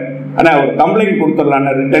சொல்றேன். ஆனா அவர் கம்ப்ளைண்ட் கொடுத்துடலாம்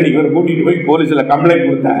ரிட்டர்ன். இவர் கூட்டிட்டு போய் போலீஸ்ல கம்ப்ளைண்ட்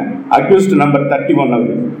கொடுத்தேன். அக்யூஸ்ட் நம்பர் 31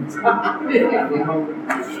 அவரு.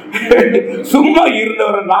 சும்மா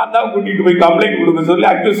இருந்தவரை நான் தான் கூட்டிட்டு போய் கம்ப்ளைண்ட் கொடுக்க சொல்லி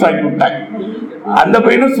அக்யூஸ்ட் வாங்கி விட்டாங்க. அந்த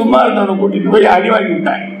பையனும் சும்மா இருந்தவரை கூட்டிட்டு போய் அடி வாங்கி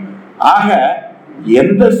விட்டாங்க. ஆக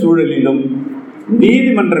எந்த சூழலிலும்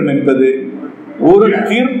நீதிமன்றம் என்பது ஒரு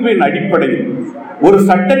தீர்ப்பின் அடிப்படையில், ஒரு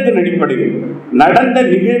சட்டத்தின் அடிப்படையில், நடந்த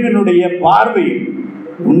நிகழ்வினுடைய பார்வையில்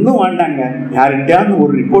ஒன்றும் வேண்டாங்க, யார்கிட்டயாவது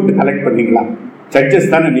ஒரு ரிப்போர்ட் கலெக்ட் பண்ணீங்களா?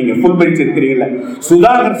 ஜட்ஜஸ் தானே நீங்க, ஃபுல் பெஞ்ச் இருக்கிறீங்களா?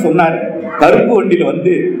 சுதாகர் சொன்னாரு கருப்பு வண்டியில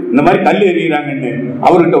வந்து இந்த மாதிரி கல் எறிகிறாங்கன்னு,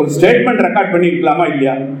 அவர்கிட்ட ஒரு ஸ்டேட்மெண்ட் ரெக்கார்ட் பண்ணிருக்கலாமா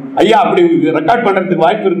இல்லையா? ஐயா அப்படி ரெக்கார்ட் பண்றதுக்கு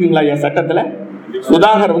வாய்ப்பு இருக்குங்களா ஐயா சட்டத்துல?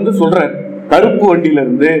 சுதாகர் வந்து சொல்றாரு கருப்பு வண்டியில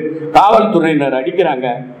இருந்து காவல்துறையினர் அடிக்கிறாங்க,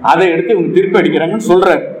 அதை எடுத்து இவங்க திருப்பி அடிக்கிறாங்கன்னு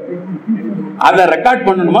சொல்றாரு. அதை ரெக்கார்ட்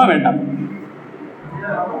பண்ணணுமா வேண்டாம்?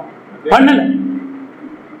 பண்ணல.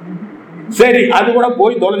 சரி, அது கூட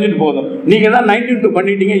போய் தொலைஞ்சிட்டு போதும். நீங்க தான் 92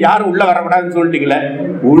 பண்ணிட்டீங்க, யாரும் உள்ள வரக்கூடாதுன்னு சொல்லிட்டீங்களே.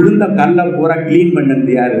 உளுந்த கல்ல பூரா கிளீன்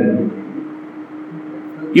பண்ணது யாரு?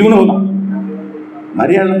 இவனும் தான்.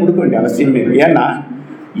 மரியாதை கொடுக்க வேண்டிய அவசியமே இல்லை. ஏன்னா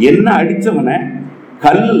என்ன அடிச்சவனை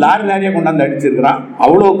கல் லாரி லாரியா கொண்டாந்து அடிச்சிருக்கிறான்,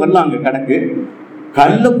 அவ்வளவு கல்லு அங்க கிடக்கு.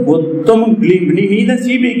 கல்ல மொத்தமும் கிளீன் பண்ணி நீ தான்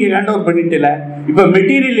சிபிஐக்கு ஹேண்ட் ஓவர் பண்ணிட்டல. இப்ப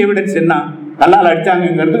மெட்டீரியல் எவிடன்ஸ் என்ன? கல்லால்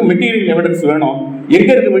அடிச்சாங்கிறதுக்கு மெட்டீரியல் எவிடன்ஸ் வேணும். எங்க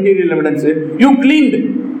இருக்கு material evidence? You claimed.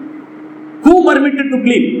 Who permitted to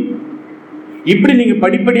clean? இப்படி நீங்க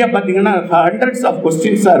படிப்படியா பாத்தீங்கன்னா hundreds of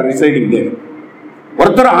questions are residing there.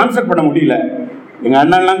 ஒருத்தர் ஆன்சர் பண்ண முடியல. எங்க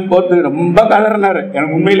அண்ணன் போட்டு ரொம்ப கதறினாரு.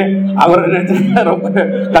 எனக்கு உண்மையில அவர் ரொம்ப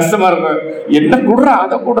கஷ்டமா இருக்கும். என்ன குடுறா,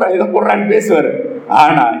 அதை குடுறா, இதை குடுறான்னு பேசுவாரு.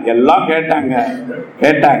 ஆனா எல்லாம் கேட்டாங்க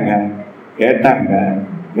கேட்டாங்க கேட்டாங்க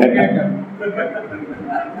கேட்டாங்க.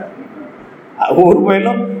 ஒரு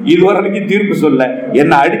பயிலும் இதுவரைக்கும் தீர்ப்பு சொல்ல,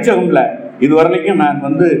 என்ன அடிச்சவங்கள இதுவரைக்கும் நான்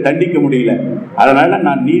வந்து தண்டிக்க முடியல. அதனால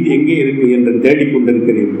நான் நீதி எங்கே இருக்கு என்று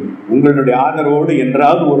தேடிக்கொண்டிருக்கிறேன். உங்களுடைய ஆதரவோடு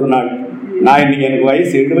என்றாவது ஒரு நாள், நான் இன்னைக்கு எனக்கு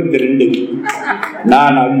வயசு 72,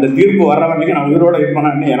 நான் அந்த தீர்ப்பு வர்ற வரைக்கும் நான் உயிரோட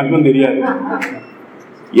இருப்பேனான்னு எனக்கும் தெரியாது.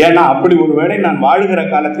 ஏன்னா அப்படி ஒரு வேளை நான் வாழுகிற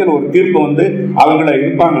காலத்தில் ஒரு தீர்ப்பு வந்து அவங்கள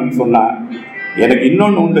இருப்பாங்கன்னு சொன்னா, எனக்கு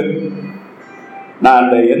இன்னொன்னு உண்டு. நான்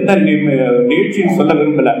அந்த எந்த நிகழ்ச்சியும் சொல்ல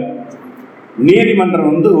விரும்பல.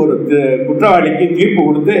 நீதிமன்றம் வந்து ஒரு குற்றவாளிக்கு தீர்ப்பு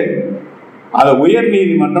கொடுத்து அதை உயர்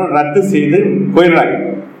நீதிமன்றம் ரத்து செய்து போயிடுறாங்க,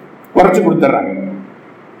 குறைச்சு கொடுத்துட்றாங்க.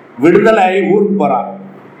 விடுதலை ஆகி ஊருக்கு போறான்.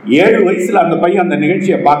 7 வயசுல அந்த பையன் அந்த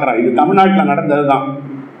நிகழ்ச்சியை பார்க்கறான். இது தமிழ்நாட்டில் நடந்ததுதான்.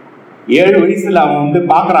 7 வயசுல அவன் வந்து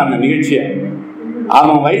பார்க்கறான் அந்த நிகழ்ச்சியை.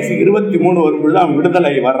 அவன் வயசு 23 வரும்பொழுது அவன்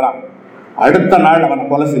விடுதலை வர்றான். அடுத்த நாள் அவனை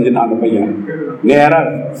கொலை செஞ்சுட்டான் அந்த பையன். நேரா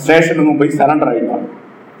ஸ்டேஷனுக்கும் போய் சரண்டர் ஆயிட்டான்.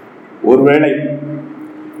 ஒருவேளை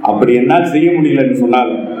அப்படி என்னால் செய்ய முடியலன்னு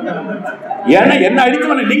சொன்னாலும், ஏன்னா என்ன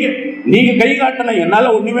அடித்தவன நீங்க கை காட்டல,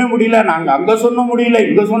 என்னால ஒண்ணுமே முடியல, நாங்க அங்க சொன்ன முடியல,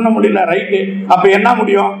 இங்க சொன்ன முடியல, ரைட்டு. அப்ப என்ன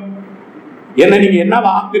முடியும்? என்ன நீங்க என்ன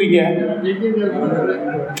ஆக்குறீங்க?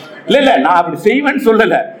 இல்ல நான் அப்படி செய்வேன்னு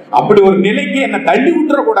சொல்லல. அப்படி ஒரு நிலைக்கு என்ன தள்ளி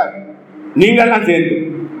விட்டுற கூடாது. நீங்கெல்லாம் சேர்ந்து,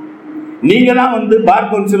 நீங்க தான் வந்து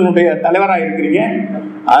பார் கவுன்சிலுடைய தலைவராக இருக்கிறீங்க,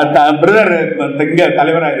 பிரதர் இங்க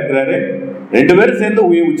தலைவராக இருக்கிறாரு. 2 பேரும் சேர்ந்து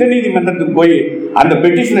உச்ச நீதிமன்றத்துக்கு போய் அந்த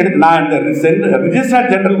பெட்டிஷன் எடுத்து, நான் இந்த ரிஜிஸ்ட்ரார்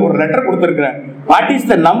ஜெனரலுக்கு ஒரு லெட்டர் கொடுத்திருக்கிறேன். What is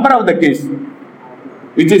the number of the case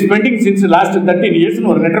which is pending since last 13 years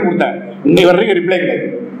ஒரு லெட்டர் கொடுத்தேன். இன்னை வரைக்கும் ரிப்ளை கிடையாது.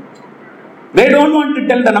 they don't want to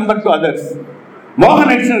tell the number to others.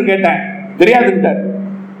 மோகன் அடிஷனர் கேட்டேன், தெரியாதுன்ட்டார்.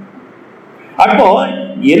 அப்போ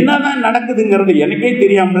என்னதான் நடக்குதுங்கிறது எனக்கே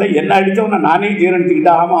தெரியாமல என்ன அடிச்சவன நானே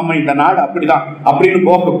ஜீரணிச்சுக்கிட்டா, ஆமா ஆமா இந்த நாடு அப்படிதான் அப்படின்னு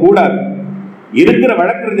போக கூடாது. இருக்கிற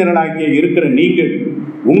வழக்கறிஞர்களாகிய இருக்கிற நீங்கள்,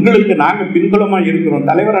 உங்களுக்கு நாங்க பின்புலமா இருக்கிறோம்,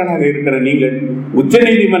 தலைவராக இருக்கிற நீங்கள் உச்ச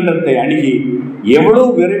நீதிமன்றத்தை அணுகி எவ்வளவு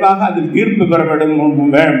விரைவாக அதில் தீர்ப்பு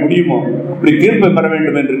பெற முடியுமோ அப்படி தீர்ப்பு பெற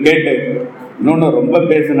வேண்டும் என்று கேட்டு, இன்னொன்னு ரொம்ப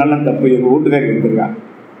பேசினாலும் தப்பு, எங்க வீட்டுக்காரி இருந்திருக்காங்க,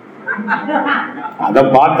 அதை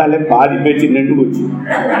பார்த்தாலே பாதி பேச்சு நின்று போச்சு.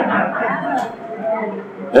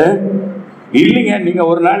 இல்லைங்க, நீங்க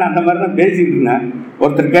ஒரு நாள் அந்த மாதிரி தான் பேசிட்டு இருந்தேன்.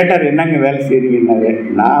 ஒருத்தர் கேட்டார், என்னங்க வேலை செய்றீங்கன்னாரு.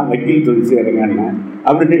 நான் வக்கீல் தொழில் செய்யறேங்கண்ணா.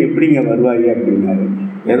 அப்படின்னு, எப்படிங்க வருவாங்க அப்படின்னாரு.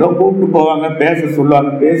 ஏதோ கூப்பிட்டு போவாங்க, பேச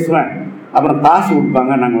சொல்லுவாங்க, பேசுவேன், அப்புறம் காசு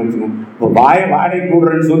கொடுப்பாங்க, நாங்க வச்சுக்கோங்க. இப்போ வாடகை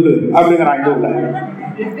கூடுறேன்னு சொல்லு அப்படிங்கிறாங்க. உள்ள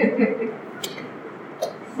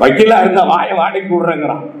வக்கீலா இருந்தா வாடகை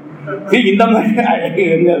கூடுறேங்கிறான். இந்த மாதிரி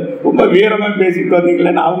எங்க ரொம்ப வீரமா பேசிட்டு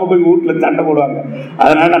வந்தீங்களேன்னு அவங்க போய் வீட்டுல சண்டை போடுவாங்க.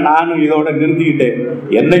 அதனால நானும் இதோட நிறுத்திக்கிட்டு,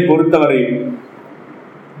 என்னை பொறுத்தவரை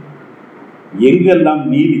எங்கெல்லாம்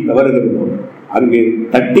நீதி தவறுகிறதோ அங்கே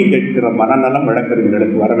தட்டி கேட்கிற மனநலம்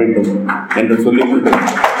வழக்கறிஞர்களுக்கு வர வேண்டும் என்று சொல்லிக்கொண்டு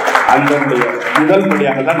அதனுடைய முதல்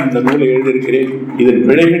படியாக தான் இந்த நூலை எழுதியிருக்கிறேன். இதில்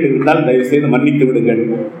பிழைகள் இருந்தால் தயவு செய்து மன்னித்து விடுங்கள்.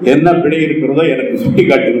 என்ன பிழை இருக்கிறதோ எனக்கு சுட்டி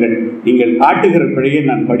காட்டுங்கள். நீங்கள் காட்டுகிற பிழையை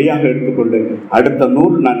நான் படியாக எடுத்துக்கொண்டு அடுத்த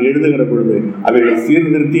நூல் நான் எழுதுகிற பொழுது அவைகளை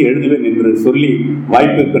சீர்திருத்தி எழுதுவேன் என்று சொல்லி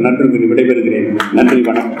வாய்ப்புக்கு நன்றி விடைபெறுகிறேன். நன்றி,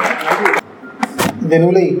 வணக்கம். இந்த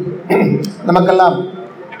நூலை நமக்கெல்லாம்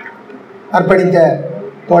அர்ப்பணித்த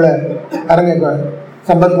தோழர் அரங்க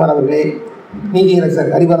சம்பத்குமார் அவர்களே,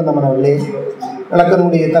 நீதியரசர் ஹரிவர்தமன் அவர்களே,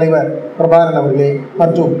 வழக்கறிஞருடைய தலைவர் பிரபாகரன் அவர்களே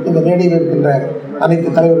மற்றும் இந்த மேடையில் இருக்கின்ற அனைத்து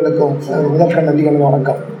தலைவர்களுக்கும் முதற்க நன்றிகளின்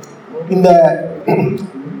வணக்கம். இந்த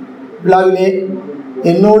விழாவிலே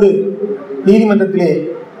என்னோடு நீதிமன்றத்திலே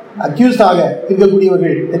அக்யூஸ்டாக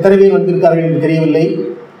இருக்கக்கூடியவர்கள் எத்தனை பேர் வந்திருக்கார்கள் என்று தெரியவில்லை.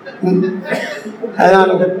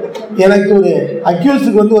 அதனால் எனக்கு ஒரு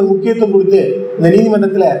அக்யூஸ்டுக்கு ஒரு முக்கியத்துவம் கொடுத்து இந்த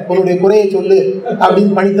நீதிமன்றத்தில் உன்னுடைய குறையை சொல்லு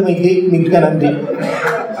அப்படின்னு பணித்தமைக்கு மிக்க நன்றி.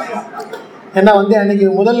 ஏன்னா அன்னைக்கு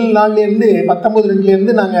முதல் நாள்லேருந்து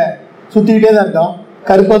 19/2 நாங்கள் சுற்றிக்கிட்டே தான் இருக்கோம்.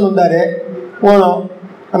 கருப்பன் வந்தார், போனோம்.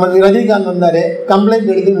 நமக்கு ரஜினிகாந்த் வந்தார், கம்ப்ளைண்ட்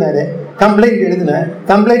எழுதுனாரு. கம்ப்ளைண்ட்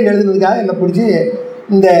எழுதுனதுக்காக என்னை பிடிச்சி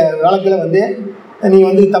இந்த வழக்கில்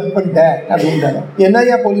நீ தப்பு பண்ணிட்ட அப்படின்ட்டாங்க.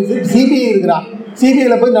 என்னையா போலீஸு சிபிஐ இருக்கிறான்,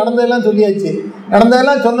 சிபிஐயில் போய் நடந்ததெல்லாம் சொல்லியாச்சு.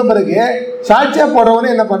 நடந்ததெல்லாம் சொன்ன பிறகு சாட்சியாக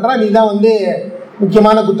போடுறவனே என்ன பண்ணுறான், நீ தான்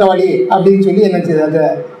முக்கியமான குற்றவாளி அப்படின்னு சொல்லி என்ன செய்யுது அந்த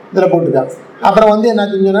இதில் போட்டுருக்காங்க. அப்புறம் என்ன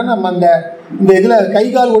செஞ்சோன்னா நம்ம இந்த இதில் கை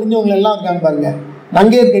கால் ஒடிஞ்சவங்க எல்லாம் இருக்காங்க பாருங்க.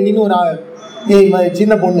 நங்கேர் கண்ணின்னு ஒரு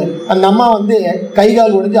சின்ன பொண்ணு, அந்த அம்மா கை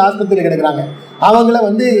கால் ஒடிஞ்சு ஆஸ்பத்திரியில் கிடக்குறாங்க. அவங்கள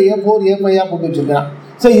A4 A5 போட்டு வச்சுருக்கிறான்.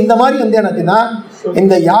 ஸோ இந்த மாதிரி என்னாச்சுன்னா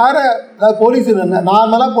இந்த யாரை போலீஸ்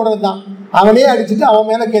நார்மலாக போடுறது தான், அவனே அடிச்சுட்டு அவன்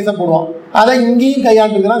மேலே கேஸை போடுவான். அதை இங்கேயும்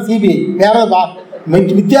கையாண்டுருக்கிறான் சிபிஐ. வேற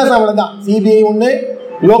வித்தியாசம் அவ்வளோ தான். சிபிஐ ஒன்று,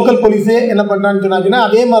 லோக்கல் போலீஸு என்ன பண்ணுறான்னு சொன்னாச்சுன்னா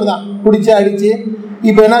அதே மாதிரி தான் பிடிச்சி அடித்து.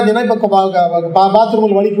 இப்போ என்னாச்சுன்னா இப்போ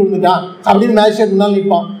பாத்ரூமில் வலிக்கு விழுந்துட்டான் அப்படின்னு மேஜிஸ்ட்ரேட் முன்னால்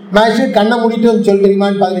நிற்பான். மேஜிஸ்ட்ரேட் கண்ணை மூடிட்டு சொல்லி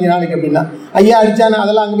தெரியுமான்னு 15 நாளைக்கு அப்படின்னா, ஐயா அடித்தானே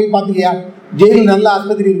அதெல்லாம் அங்கே போய் பார்த்துக்கியா, ஜெயில் நல்ல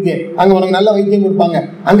ஆஸ்பத்திரி இருக்கு, அங்கே உனக்கு நல்ல வைத்தியம் கொடுப்பாங்க,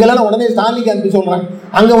 அங்கெல்லாம் உடனே ஸ்டாலினுக்கு அனுப்பி சொல்கிறேன்,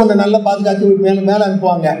 அங்கே உன்னை நல்லா பாதுகாத்து மேலே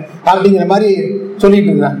அனுப்புவாங்க அப்படிங்கிற மாதிரி சொல்லிட்டு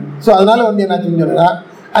இருக்கிறேன். ஸோ அதனால என்ன செஞ்சோன்னா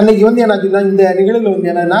அன்னைக்கு என்னாச்சுன்னா இந்த நிகழ்வில்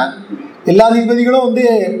என்னென்னா எல்லா நீதிபதிகளும்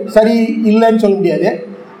சரி இல்லைன்னு சொல்ல முடியாது.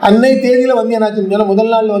 அன்னை தேதியில் என்ன செஞ்சோன்னா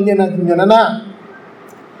முதல் நாள் என்ன செஞ்சோன்னா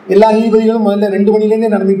எல்லா நீதிபதிகளும் முதல்ல 2 மணிலேருந்தே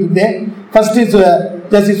நடந்துட்டு இருந்தேன். ஃபர்ஸ்ட்டு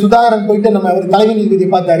ஜஸ்டிஸ் சுதாகரன் போயிட்டு நம்ம அவர் தலைமை நீதிபதியை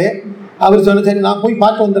பார்த்தாரு. அவர் சொன்ன சரி நான் போய்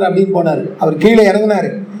பார்த்து வந்துடுறேன் அப்படின்னு போனார். அவர் கீழே இறங்கினார்.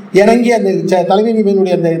 இறங்கி அந்த தலைமை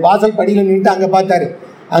நீதிபதியினுடைய அந்த வாசல் படியில் நின்றுட்டு அங்கே பார்த்தாரு.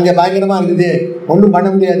 அங்கே பயங்கரமாக இருக்குது, ஒன்றும் பண்ண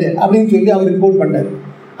முடியாது அப்படின்னு சொல்லி அவர் ரிப்போர்ட் பண்ணார்.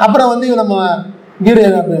 அப்புறம் நம்ம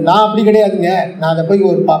நான் அப்படி கிடையாதுங்க, நான் அதை போய்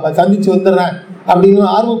ஒரு சந்தித்து வந்துடுறேன்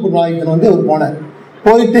அப்படின்னு ஆர்வப்பூர் நாயகன் அவர் போனார்.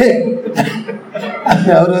 போயிட்டு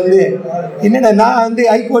அவர் என்னடா நான்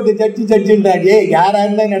ஹைகோர்ட்டு ஜட்ஜுன்றாடியே யாரா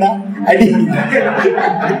இருந்தா என்னடா அடி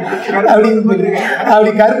அப்படின்னு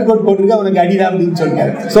அப்படி கருப்பு கோட் போட்டிருக்க அவனுக்கு அடிதான் அப்படின்னு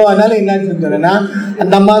சொல்லிட்டாரு. ஸோ அதனால என்னன்னு சொல்லிட்டேன்னா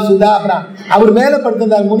அந்த அம்மா சுதா, அப்புறம் அவர் மேலே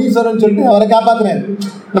படுத்திருந்தார் முனீஸ்வரன் சொல்லிட்டு அவரை காப்பாற்றினார்.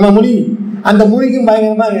 நம்ம முனி, அந்த முனிக்கும்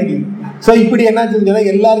பயங்கரமாக அடி. ஸோ இப்படி என்ன செஞ்சோன்னா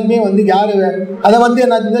எல்லாருக்குமே யார் அதை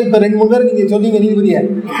என்ன செஞ்சா இப்போ 2-3 பேர் நீங்கள் சொன்னீங்க நீதிபதியை.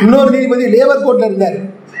 இன்னொரு நீதிபதி லேபர் கோர்ட்டில் இருந்தார்.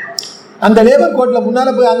 அந்த லேபர் கோர்ட்டில்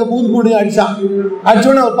முன்னால் போய் அங்கே பூந்து கூடு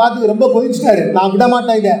அடிச்சோன்னு அவர் பார்த்து ரொம்ப கொதிச்சிட்டாரு. நான் விட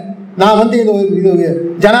மாட்டேன், இதை நான் இது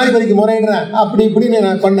ஜனாதிபதிக்கு முறையிடுறேன் அப்படி இப்படின்னு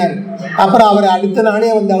நான் பண்ணார். அப்புறம் அவரை அடுத்த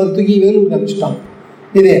நாளே அவர் தூக்கி வேலூருக்கு அனுப்பிச்சிட்டான்.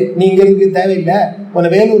 இது நீங்கள் இருக்கு தேவையில்லை,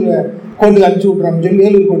 உன்னை வேலூர் கோர்ட்டுக்கு அனுப்பிச்சி விட்றோம்னு சொல்லி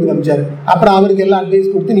வேலூர் கோர்ட்டுக்கு அனுப்பிச்சார். அப்புறம் அவருக்கு எல்லாம்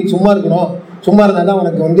அட்வைஸ் கொடுத்து நீ சும்மா இருக்கணும், சும்மா இருந்தால் தான்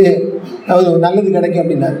உனக்கு நல்லது கிடைக்கும்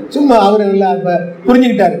அப்படின்னாரு. சும்மா அவர் எல்லாம் இப்போ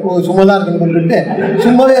புரிஞ்சுக்கிட்டாரு, ஓ சும்மா தான் இருக்குன்னு சொல்லிட்டு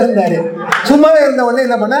சும்மாவே இருந்தார். சும்மாவே இருந்த உடனே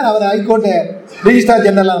என்ன பண்ணார், அவர் ஹைகோர்ட்டு ரிஜிஸ்ட்ரார்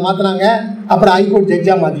ஜெனரலாக மாற்றினாங்க. அப்புறம் ஹைகோர்ட்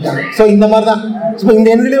ஜட்ஜாக மாற்றிட்டாங்க. ஸோ இந்த மாதிரி தான். இப்போ இந்த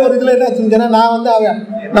இதுலேயே ஒரு இதில் என்ன செஞ்சேன்னா நான்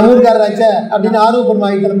நம்ம ஊருக்காரராச்சே அப்படின்னு ஆர்வப்பூர்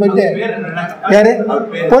மாயத்தில் போயிட்டு யாரு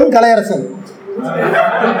பொன் கலையரசன்,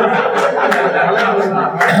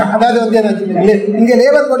 அதாவது இங்க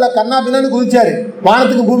லேபர் கோர்ட்ல கண்ணா பின்னான்னு குதிச்சாரு,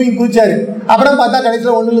 வானத்துக்கு பூமிக்கு குதிச்சாரு. அப்புறம் பார்த்தா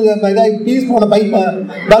கடைசியில் ஒண்ணு பீஸ் போன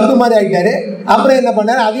பல்பு மாதிரி ஆகிட்டாரு. அப்புறம் என்ன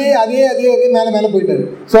பண்ணாரு, அதே அதே அதே அதே மேலே போயிட்டாரு.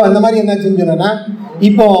 ஸோ அந்த மாதிரி என்ன செஞ்சோன்னா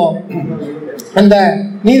இப்போ அந்த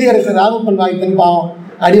நீதியரசர் ராமப்பன் வாய்த்தன் பாவம்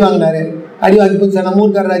அடி வாங்கினாரு. அடி வாங்கி போய் சார் நம்ம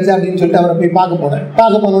ஊருக்காரராச்சு அப்படின்னு சொல்லிட்டு அவரை போய்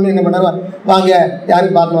பார்க்க போனோன்னு என்ன பண்ணார், வாங்க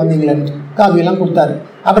யாரும் பார்க்க வந்தீங்களேன்னு காஃபியெல்லாம் கொடுத்தாரு.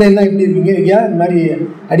 அப்புறம் என்ன இப்படி இருக்கீங்க, ஐயா இந்த மாதிரி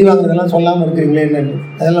அடி வாங்குறதெல்லாம் சொல்லாமல் இருக்கிறீங்களே என்னன்னு,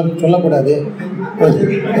 அதெல்லாம் சொல்லக்கூடாது.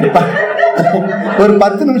 ஒரு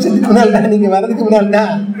 10 நிமிஷத்துக்கு முன்னால் தான், நீங்கள் வர்றதுக்கு முன்னால்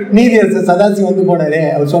தான் நீதியரசர் சதாசிவம் போனாரு.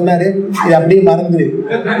 அவர் சொன்னார் இது அப்படியே மறந்து.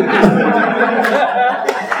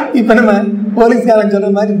 இப்போ நம்ம போலீஸ்காரன்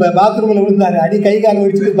சொல்கிற மாதிரி பாத்ரூமில் விழுந்தாரு, அடி கை கால்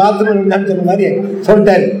வடிச்சுட்டு பாத்ரூமில் விழுந்தான்னு சொன்ன மாதிரி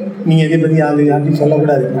சொல்லிட்டாரு, நீங்கள் இதை பற்றி யாரையும்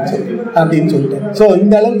சொல்லக்கூடாது அப்படின்னு சொல்லிட்டேன். ஸோ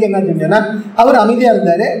இந்த அளவுக்கு என்ன செஞ்சேன்னா அவர் அமைதியாக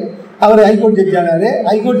இருந்தார். அவர் ஹைகோர்ட் ஜட்ஜ் ஆனார்.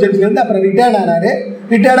 ஹைகோர்ட் ஜட்ஜிலேருந்து அப்புறம் ரிட்டையர்ட் ஆனார்.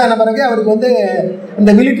 ரிட்டையர்ட் ஆன பிறகு அவருக்கு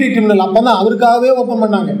இந்த மிலிட்ரி ட்ரிபியூனல் அப்போ தான் அவருக்காகவே ஓப்பன்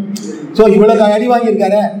பண்ணாங்க. ஸோ இவ்வளோ அடி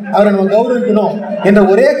வாங்கியிருக்காரு, அவரை நம்ம கௌரவிக்கணும் என்ற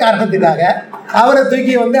ஒரே காரணத்துக்காக அவரை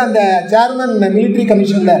தூக்கி அந்த சேர்மன் மிலிட்ரி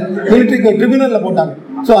கமிஷனில் மிலிட்ரி ட்ரிபியூனலில் போட்டாங்க.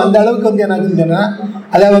 ஸோ அந்த அளவுக்கு என்ன செஞ்சோன்னா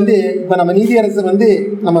அதை இப்போ நம்ம நீதியரசர்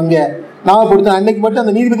நம்ம இங்கே ஞாபகப்படுத்த அன்னைக்கு மட்டும்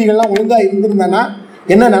அந்த நீதிபதிகள்லாம் ஒழுங்காக இருந்திருந்தாங்கன்னா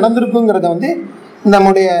என்ன நடந்திருக்குங்கிறத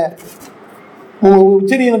நம்முடைய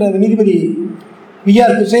உச்சநீதிமன்ற நீதிபதி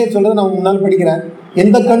வி.ஆர். கிருஷ்ணய்யர் சொல்றதை நான் முன்னால் படிக்கிறேன்.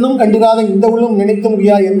 எந்த கண்ணும் கண்டிராத இந்த உள்ளும் நினைக்க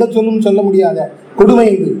முடியாத எந்த சொல்லும் சொல்ல முடியாத கொடுமை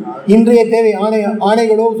இது. இன்றைய தேவை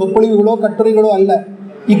ஆணைகளோ சொற்பொழிவுகளோ கட்டுரைகளோ அல்ல.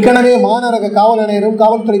 இக்கணவே மாநரக காவல் ஆணையரும்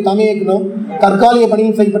காவல்துறை தலைமையேற்கனும் தற்காலிக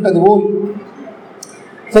பணியும் செய்யப்பட்டது போல்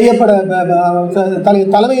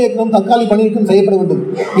தலைமை இயக்கமும் தற்காலிக பணிக்கும் செய்யப்பட வேண்டும்.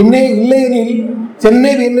 இல்லையெனில்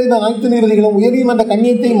சென்னை உயர்நீதிமன்ற அனைத்து நீதிபதிகளும் உயர்நீதிமன்ற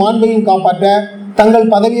கண்ணியத்தை மாண்பையும் காப்பாற்ற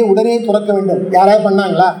தங்கள் பதவியை உடனே துறக்க வேண்டும். யாராவது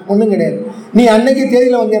பண்ணாங்களா? ஒன்றும் கிடையாது. நீ அன்னைக்கு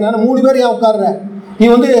தேதியில் வந்து என்னன்னா 3 பேர் ஏன் உட்கார்ற? நீ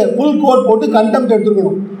வந்து ஃபுல் கோட் போட்டு கண்டெம்ட்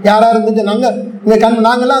எடுத்துருக்கணும். யாரா இருந்துச்சு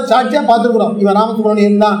நாங்கெல்லாம் சாட்சியா பார்த்துருக்குறோம். இவன்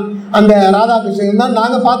ராமசுப்ரமணியன் தான், அந்த ராதாகிருஷ்ணன் தான்,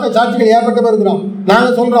 நாங்கள் பார்த்த சாட்சிகள் ஏற்பட்ட இருக்கிறோம்.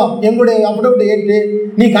 நாங்கள் சொல்றோம் எங்களுடைய அப்டேட் ஏற்று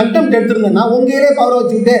நீ கண்டெம்ட் எடுத்துருந்தேன்னா உங்களே பவரை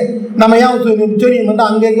வச்சுக்கிட்டு நம்ம ஏன் உச்சநீதிமன்றம்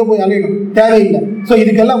அங்கே போய் அலையணும்? தேவையில்லை. ஸோ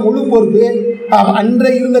இதுக்கெல்லாம் முழு பொறுப்பு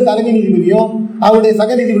அன்றைய இருந்த தலைமை நீதிபதியும் அவருடைய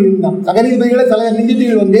சக நீதிபதியும் தான். சக நீதிபதிகளை சில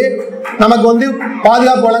நீதிபதிகள் வந்து நமக்கு வந்து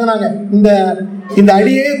பாதுகாப்பு வழங்கினாங்க. இந்த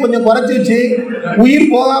அடியே கொஞ்சம் குறைச்சி வச்சு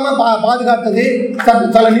உயிர் போகாம பாதுகாத்தது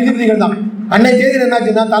சில நீதிபதிகள் தான். அன்னைக்கு தேதியில்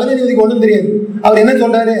என்னாச்சுன்னா தலைமை நீதிக்கு ஒன்றும் தெரியாது. அவர் என்ன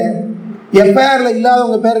சொல்றாரு, எஃப்ஐஆர்ல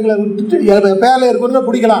இல்லாதவங்க பேர்களை விட்டுட்டு எஃப்ஐஆர்ல இருக்கணும்னு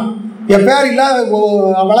பிடிக்கலாம், எஃப்ஐஆர் இல்லாத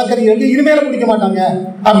வழக்கறிஞர்களுக்கு இனிமேல பிடிக்க மாட்டாங்க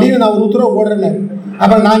அப்படின்னு நான் ஒரு உத்தரவு போடுறேன்னு.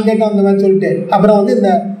 அப்புறம் நான் கேட்டேன் அந்த மாதிரி சொல்லிட்டு அப்புறம்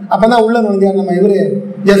வந்து அப்பதான் உள்ள நுழைஞ்சார் நம்ம இவரு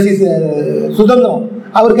ஜஸ்டிஸ் சுதந்திரம்.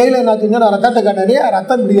 அவர் கையில் என்ன செஞ்சா ரத்தத்தை காட்டாரு.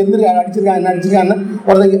 ரத்தம் இப்படி எந்திரி அடிச்சிருக்கான், என்ன அடிச்சிருக்கான்னு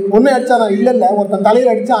ஒன்று அடிச்சான். இல்லை ஒருத்தன்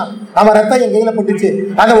தலையில் அடித்தான், அவன் ரத்தம் என் கையில் பட்டுச்சு,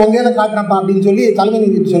 அதை உங்க கையில் காட்டுறப்பா அப்படின்னு சொல்லி தலைமை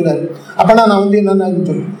நீதிபதி சொல்றாரு. அப்போனா நான் வந்து என்னன்னு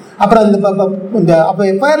சொல்லி அப்புறம் அப்போ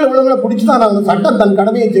எஃப்ஐஆர்ல உள்ளவங்களை பிடிச்சி தான் நாங்கள் சட்டம் தன்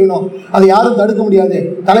கடமையை செய்யணும், அதை யாரும் தடுக்க முடியாது,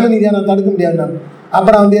 தலைமை நீதியாக நான் தடுக்க முடியாது.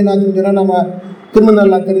 அப்புறம் வந்து என்ன சொன்னா நம்ம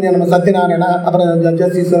திருமணம் தெரிஞ்ச நம்ம சத்யநாராயணா, அப்புறம்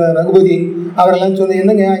ஜஸ்டிஸ் ரகுபதி அவரெல்லாம் சொல்லி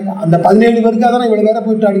என்னங்க அந்த 17 பேருக்காக தானே இவ்வளோ பேரை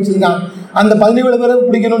போயிட்டு அடிச்சிருக்கான், அந்த 17 பேரை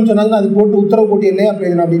பிடிக்கணும்னு சொன்னாங்க, அது போட்டு உத்தரவு போட்டு என்ன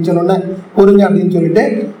பிரயோஜனம் அப்படின்னு சொன்னோன்னே பொறுங்க அப்படின்னு சொல்லிட்டு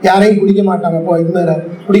யாரையும் பிடிக்க மாட்டாங்க. இப்போ இது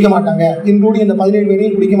பிடிக்க மாட்டாங்க, இன்க்ளூடிங் இந்த 17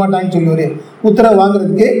 பேரையும் பிடிக்க மாட்டாங்கன்னு சொல்லி ஒரு உத்தரவு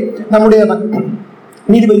வாங்குறதுக்கு நம்முடைய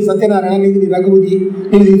நீதிபதி சத்யநாராயணா, நீதிபதி ரகுபதி,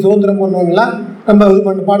 நீதிபதி சுதந்திரம் போன்றவங்கலாம் ரொம்ப இது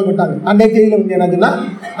பாடுபட்டாங்க. அன்றைய தேதியில் வந்து என்னதுன்னா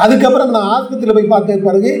அதுக்கப்புறம் நான் ஆஸ்பத்திரியில் போய் பார்த்த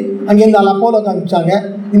பிறகு அங்கேருந்து அப்போலோ காமிச்சாங்க.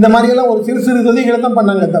 இந்த மாதிரியெல்லாம் ஒரு சிறு சிறு உதவிகளை தான்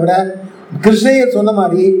பண்ணாங்களே தவிர கிருஷ்ணய்யர் சொன்ன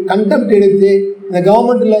மாதிரி கண்டெம்ட் எடுத்து இந்த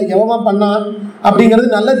கவர்மெண்ட்ல எவமா பண்ணா அப்படிங்கிறது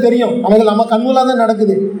நல்லா தெரியும். அவங்க நம்ம கண்ணுலாக தான்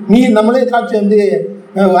நடக்குது. நம்மளே காட்சி வந்து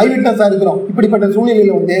ஐவிட்னஸாக இருக்கிறோம். இப்படிப்பட்ட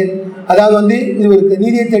சூழ்நிலையில் வந்து அதாவது வந்து இது ஒரு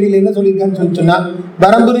நீதியை தேடியில் என்ன சொல்லியிருக்கான்னு சொன்னா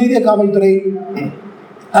வரம்பு நீதிய காவல்துறை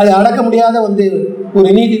அதை அடக்க முடியாத வந்து ஒரு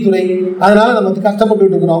நீதித்துறை. அதனால நம்ம கஷ்டப்பட்டு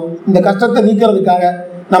இருக்கிறோம். இந்த கஷ்டத்தை நீக்கிறதுக்காக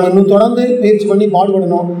நம்ம இன்னும் தொடர்ந்து முயற்சி பண்ணி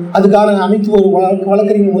பாடுபடணும். அதுக்காக அனைத்து ஒரு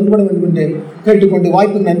வழக்கறிஞர் ஒன்றுபட வேண்டும் என்று கேட்டுக்கொண்டு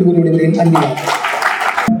வாய்ப்புக்கு நன்றி கூறி விடுகிறேன். நன்றி.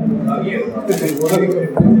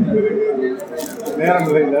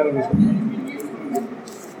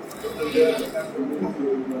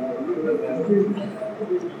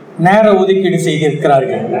 நேர ஒதுக்கீடு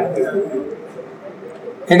செய்திருக்கிறார்கள்.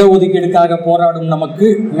 இடஒதுக்கீடுக்காக போராடும் நமக்கு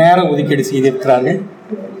நேர ஒதுக்கீடு செய்திருக்கிறார்கள்.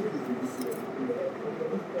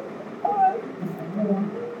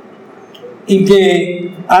 இங்கே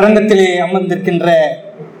அரங்கத்திலே அமர்ந்திருக்கின்ற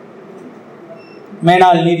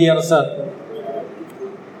மேனாள் நீதியரசர்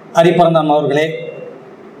ஹரிபரந்தம் அவர்களே,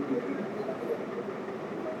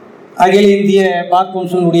 அகில இந்திய பார்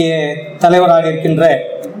கவுன்சிலுடைய தலைவராக இருக்கின்ற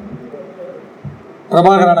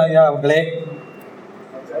பிரபாகரன் ஐயா அவர்களே,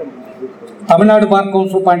 தமிழ்நாடு பார்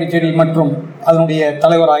கவுன்சில் பாண்டிச்சேரி மற்றும் அதனுடைய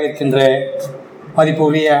தலைவராக இருக்கின்ற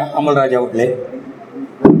மதிப்புரிய அமல்ராஜ் அவர்களே,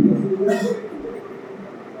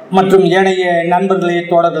 மற்றும் ஏனைய நண்பர்களே,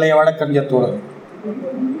 தோழர்களே, வழக்கறிஞர் தோழர்,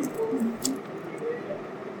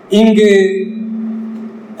 இங்கு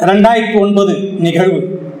 2009 நிகழ்வு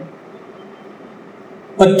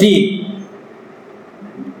பற்றி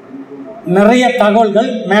நிறைய தகவல்கள்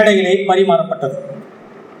மேடையிலே பரிமாறப்பட்டது.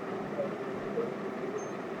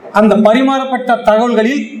 அந்த பரிமாறப்பட்ட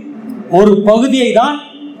தகவல்களில் ஒரு பகுதியை தான்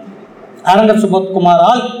அரங்கர்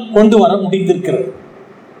சுபத்குமாரால் கொண்டு வர முடிந்திருக்கிறது.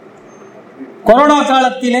 கொரோனா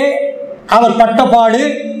காலத்திலே அவர் பட்டபாடு,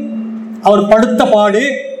 அவர் படுத்த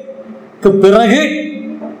பாடுக்கு பிறகு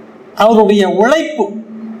அவருடைய உழைப்பு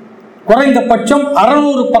குறைந்தபட்சம்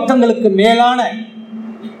 600 பக்கங்களுக்கு மேலான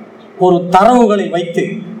ஒரு தரவுகளை வைத்து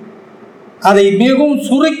அதை மிகவும்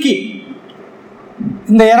சுருக்கி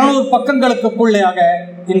இந்த 200 பக்கங்களுக்குள்ளேயாக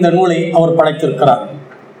இந்த நூலை அவர் படைத்திருக்கிறார்.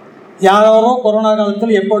 யாரோ கொரோனா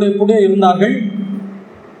காலத்தில் எப்படி இருந்தார்கள்,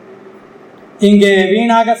 இங்கே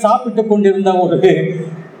வீணாக சாப்பிட்டு கொண்டிருந்த ஒரு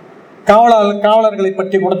காவலர்களை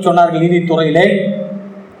பற்றி கூட சொன்னார்கள் நீதித்துறையிலே.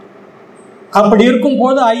 அப்படி இருக்கும்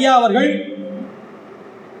போது ஐயா அவர்கள்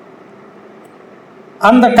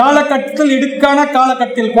அந்த காலகட்டத்தில் இடுக்கான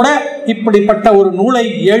காலகட்டத்தில் கூட இப்படிப்பட்ட ஒரு நூலை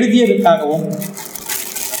எழுதியதற்காகவும்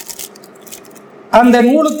அந்த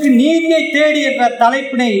நூலுக்கு நீதியை தேடி என்ற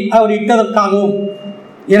தலைப்பினை அவர் இட்டதற்காகவும்,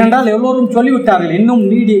 ஏனென்றால் எல்லோரும் சொல்லிவிட்டார்கள் இன்னும்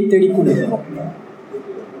நீதியை தேடிக்கொண்டிருக்கிறோம்.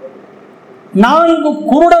 4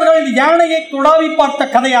 குருடர்கள் யானையை தொடாவி பார்த்த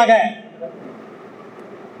கதையாக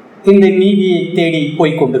இந்த நீதியை தேடி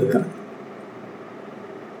போய்கொண்டிருக்கிறது.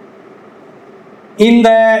 இந்த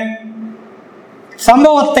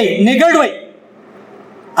சம்பவத்தை, நிகழ்வை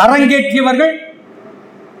அரங்கேற்றியவர்கள்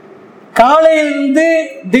காலையிலிருந்து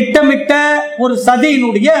திட்டமிட்ட ஒரு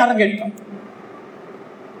சதியினுடைய அரங்கேற்றம்.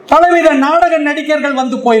 பலவித நாடக நடிகர்கள்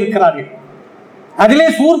வந்து போயிருக்கிறார்கள். அதிலே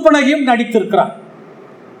சூர்பனகையும் நடித்திருக்கிறார்.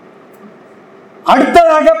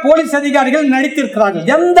 அடுத்ததாக போலீஸ் அதிகாரிகள் நடித்திருக்கிறார்கள்.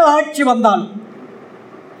 எந்த ஆட்சி வந்தாலும்,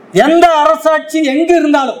 எந்த அரசாட்சி எங்கு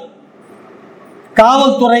இருந்தாலும்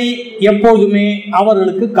காவல்துறை எப்போதுமே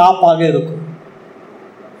அவர்களுக்கு காப்பாக இருக்கும்.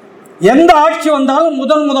 எந்த ஆட்சி வந்தாலும்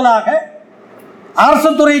முதலாக அரசு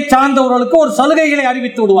துறை சார்ந்தவர்களுக்கு ஒரு சலுகைகளை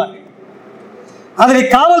அறிவித்து விடுவார்கள். அதில்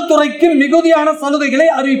காவல்துறைக்கு மிகுதியான சலுகைகளை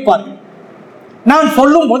அறிவிப்பார்கள். நான்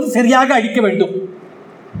சொல்லும் போது சரியாக அடிக்க வேண்டும்.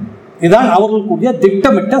 இதுதான் அவர்களுக்குரிய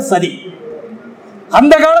திட்டமிட்ட சதி.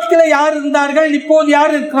 அந்த காலத்தில் யார் இருந்தார்கள், இப்போது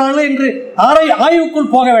யார் இருக்கிறார்கள் என்று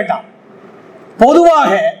ஆய்வுக்குள் போக வேண்டாம்.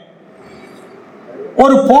 பொதுவாக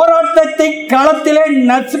ஒரு போராட்டத்தை களத்திலே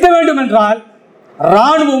நசுக்க வேண்டும் என்றால்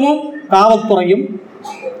இராணுவமும் காவல்துறையும்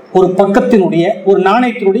ஒரு பக்கத்தினுடைய, ஒரு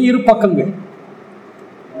நாணயத்தினுடைய இரு பக்கங்கள்,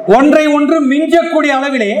 ஒன்றை ஒன்று மிஞ்சக்கூடிய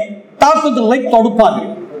அளவிலே தாக்குதல்களை தொடுப்பார்கள்.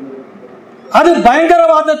 அது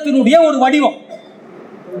பயங்கரவாதத்தினுடைய ஒரு வடிவம்.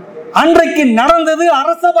 அன்றைக்கு நடந்தது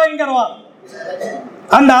அரச பயங்கரவாதம்.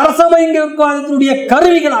 அந்த அரச பயங்கரவாதத்தினுடைய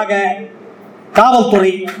கருவிகளாக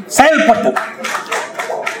காவல்துறை செயல்பட்டது.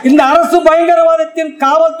 இந்த அரசு பயங்கரவாதத்தின்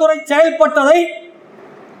காவல்துறை செயல்பட்டதை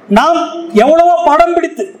நாம் எவ்வளவோ படம்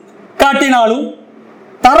பிடித்து காட்டினாலும்,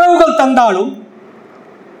 தரவுகள் தந்தாலும்,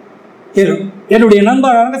 என்னுடைய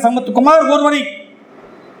நண்பர் அரங்க சம்பத்குமார் ஒருவரை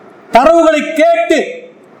தரவுகளை கேட்டு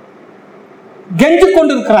கெஞ்சிக்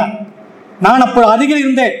கொண்டிருக்கிறார். நான் அப்போ அருகில்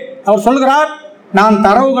இருந்தேன். அவர் சொல்கிறார், நான்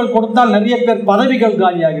தரவுகள் கொடுத்தால் நிறைய பேர் பதவிகள்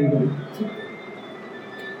காலியாகிறது.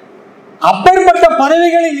 அப்பேற்பட்ட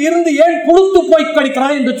பதவிகளில் இருந்து ஏன் புழுத்து போய்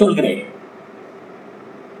கிடைக்கிறார் என்று சொல்கிறேன்.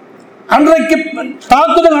 அன்றைக்கு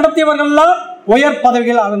தாக்குதல் நடத்தியவர்கள் எல்லாம் உயர்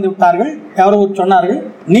பதவிகள் அடைந்து விட்டார்கள். யாரோ சொன்னார்கள்,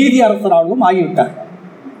 நீதி அரசராகவும் ஆகிவிட்டார்கள்.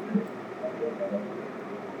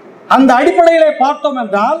 அந்த அடிப்படையிலே பார்த்தோம்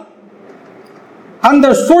என்றால், அந்த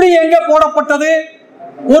சுழி எங்கே போடப்பட்டது?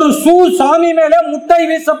 ஒரு சாமி மேலே முட்டை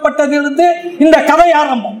வீசப்பட்டதிலிருந்து இந்த கதை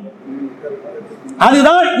ஆரம்பம்.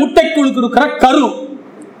 அதுதான் முட்டைக்குழுக்கு இருக்கிற கரு.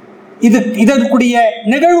 இதற்குரிய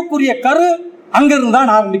நிகழ்வுக்குரிய கரு அங்கிருந்து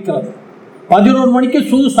தான் ஆரம்பிக்கிறது. 11 மணிக்கு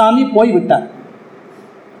சாமி போய்விட்டார்.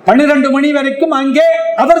 12 மணி வரைக்கும் அங்கே.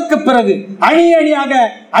 அதற்கு பிறகு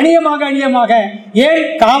அணியமாக ஏன்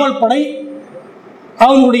காவல்படை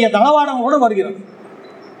அவர்களுடைய தளவாடங்களோடு வருகிறது.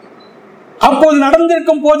 அப்போது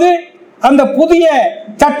நடந்திருக்கும் போது அந்த புதிய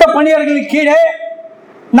சட்ட பணியர்களுக்கு கீழே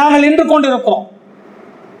நாங்கள் நின்று கொண்டிருக்கிறோம்.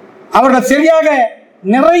 அவர்கள் சரியாக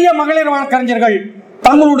நிறைய மகளிர் வழக்கறிஞர்கள்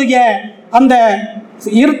தங்களுடைய அந்த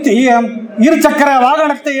இருசக்கர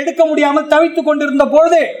வாகனத்தை எடுக்க முடியாமல் தவித்துக் கொண்டிருந்த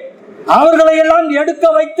பொழுது அவர்களை எல்லாம் எடுக்க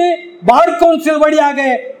வைத்து பார் கவுன்சில் வழியாக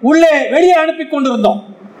வெளியே அனுப்பி கொண்டிருந்தோம்.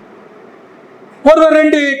 ஒருவர்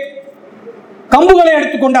 2 கம்புகளை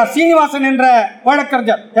எடுத்துக்கொண்டார். சீனிவாசன் என்ற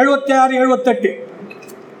வழக்கறிஞர், 76, 78.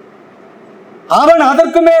 அவன்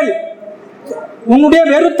அதற்கு மேல், உன்னுடைய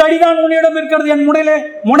வெறுத்தடிதான் உன்னிடம் இருக்கிறது, என்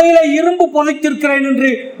முனையில இரும்பு புதைத்திருக்கிறேன் என்று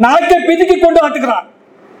நாக்கை பிதுக்கிக் கொண்டு காட்டுகிறார்.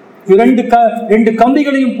 2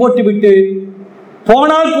 கம்பிகளையும் போட்டுவிட்டு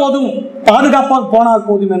போனால் போதும், பாதுகாப்பாக போனால்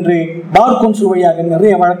போதும் என்று பார் கவுன்சில் வழியாக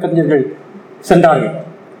நிறைய வழக்கறிஞர்கள் சென்றார்கள்.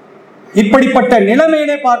 இப்படிப்பட்ட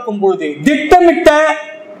நிலைமையிலே பார்க்கும் பொழுது திட்டமிட்ட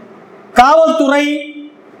காவல்துறை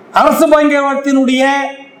அரசு பயங்கரவாதத்தினுடைய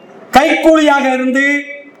கைக்கூலியாக இருந்து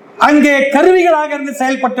அங்கே கருவிகளாக இருந்து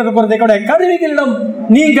செயல்பட்டிருப்பதை கூட, கருவிகளிடம்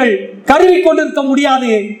நீங்கள் கருவி கொண்டிருக்க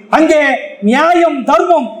முடியாது. அங்கே நியாயம்,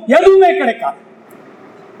 தர்மம் எதுவுமே கிடைக்காது.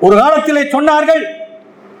 ஒரு காலத்திலே சொன்னார்கள்,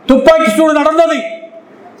 துப்பாக்கி சூடு நடந்தது.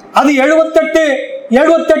 அது 78,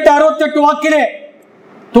 68 வாக்கிலே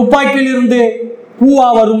துப்பாக்கியில் இருந்து பூவா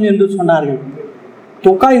வரும் என்று சொன்னார்கள்.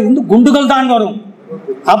 துப்பாக்கியிலிருந்து குண்டுகள் தான் வரும்.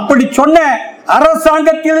 அப்படி சொன்ன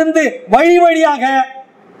அரசாங்கத்திலிருந்து வழியாக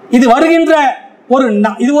இது வருகின்ற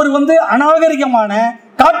இது ஒரு அநாகரிகமான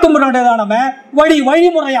காட்டுமுறையான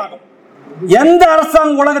வழிமுறையாகும். எந்த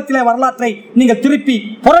அரசாங்க உலகத்திலே வரலாற்றை நீங்கள் திருப்பி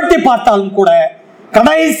புரட்டி பார்த்தாலும் கூட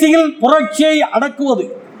கடைசியில் புரட்சியை அடக்குவது,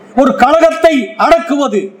 ஒரு கழகத்தை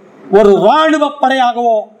அடக்குவது ஒரு இராணுவ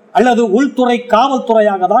படையாகவோ அல்லது உள்துறை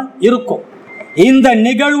காவல்துறையாக தான் இருக்கும். இந்த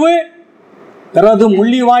நிகழ்வு பிறகு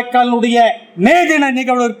முள்ளிவாய்க்காலுடைய மே தின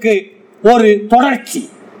நிகழ்வுக்கு ஒரு தொடர்ச்சி.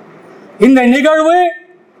 இந்த நிகழ்வு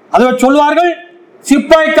அதை சொல்வார்கள்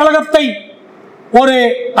சிப்பாய் கழகத்தை ஒரு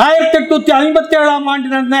 1857 ஆண்டு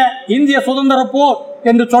நடந்த இந்திய சுதந்திர போர்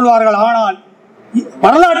என்று சொல்வார்கள். ஆனால்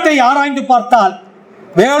வரலாற்றை ஆராய்ந்து பார்த்தால்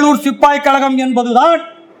வேலூர் சிப்பாய் கழகம் என்பதுதான்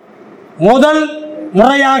முதல்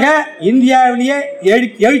முறையாக இந்தியாவிலேயே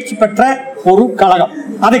எழுச்சி பெற்ற ஒரு கழகம்.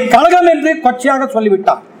 அதை கழகம் என்று கொச்சையாக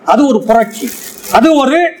சொல்லிவிட்டார். அது ஒரு புரட்சி, அது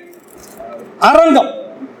ஒரு அரங்கம்,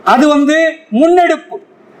 அது முன்னெடுப்பு,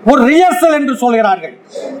 ஒரு ரிஹர்சல் என்று சொல்கிறார்கள்.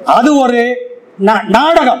 அது ஒரு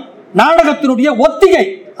நாடகம், நாடகத்தினுடைய ஒத்திகை.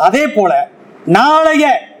 அதே போல நாளைய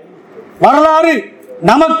வரலாறு,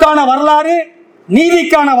 நமக்கான வரலாறு,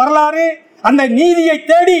 நீதிக்கான வரலாறு, அந்த நீதியை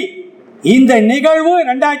தேடி இந்த நிகழ்வு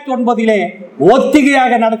 2009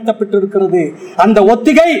 ஒத்திகையாக நடத்தப்பட்டிருக்கிறது. அந்த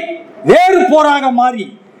ஒத்திகை வேறு போராக மாறி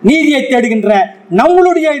நீதியை தேடுகின்ற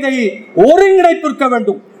நம்மளுடைய இதை ஒருங்கிணைப்பு இருக்க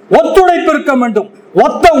வேண்டும், ஒத்துழைப்பு இருக்க வேண்டும்,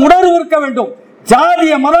 ஒத்த உணர்வு இருக்க வேண்டும்.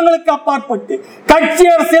 ஜாதிய மதங்களுக்கு அப்பாற்பட்டு, கட்சி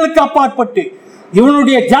அரசியலுக்கு அப்பாற்பட்டு,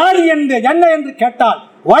 இவனுடைய ஜாதி என்ன என்று கேட்டால்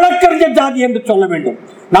வழக்கறிஞர் ஜாதி என்று சொல்ல வேண்டும்.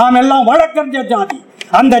 நாம் எல்லாம் வழக்கறிஞர் ஜாதி.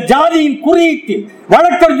 அந்த ஜாதியின் குறியீட்டில்,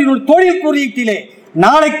 வழக்கறிஞர் தொழில் குறியீட்டிலே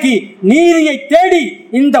நாளைக்கு நீதியை தேடி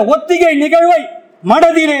இந்த ஒத்திகை நிகழ்வை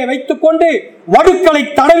மனதிலே வைத்துக் கொண்டு வடுக்களை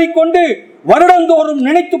தடவிக்கொண்டு வருடந்தோறும்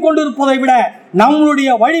நினைத்துக் கொண்டிருப்பதை விட நம்முடைய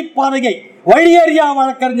வழிபாதையை, வழியறியா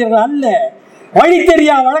வழக்கறிஞர்கள் அல்ல, வழி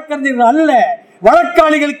தெரியா வழக்கறிஞர்கள் அல்ல,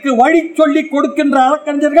 வழக்காளிகளுக்கு வழி சொல்லி கொடுக்கின்ற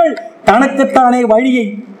வழக்கறிஞர்கள் தனக்குத்தானே வழியை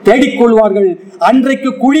தேடிக்கொள்வார்கள்.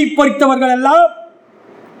 அன்றைக்கு குழி பறித்தவர்கள் எல்லாம்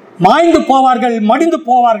மாய்ந்து போவார்கள், மடிந்து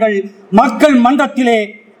போவார்கள். மக்கள் மன்றத்திலே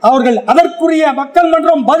அவர்கள் அதற்குரிய மக்கள்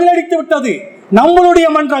மன்றம் பதிலளித்து விட்டது. நம்மளுடைய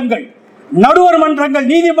மன்றங்கள், நடுவர் மன்றங்கள்,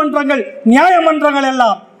 நீதிமன்றங்கள், நியாய மன்றங்கள்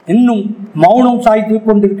எல்லாம் இன்னும் மௌனம் சாய்த்து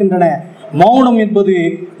கொண்டிருக்கின்றன. மௌனம் என்பது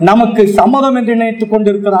நமக்கு சம்மதம் என்று நினைத்துக்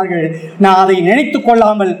கொண்டிருக்கிறார்கள். நான் அதை நினைத்துக்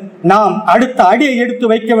கொள்ளாமல் நாம் அடுத்த அடியை எடுத்து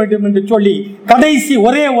வைக்க வேண்டும் என்று சொல்லி கடைசி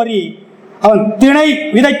ஒரே வரி, அவன் திணை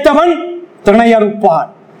விதைத்தவன் திணை அறுப்பான்,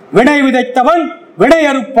 வினை விதைத்தவன் வினை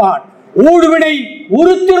அறுப்பான், ஊடுவினை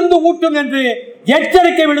உறுத்திருந்து ஊட்டும் என்று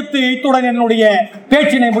எச்சரிக்கை விடுத்து இத்துடன் என்னுடைய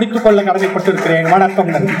பேச்சினை முடித்துக் கொள்ள கடமைப்பட்டிருக்கிறேன். வணக்கம்.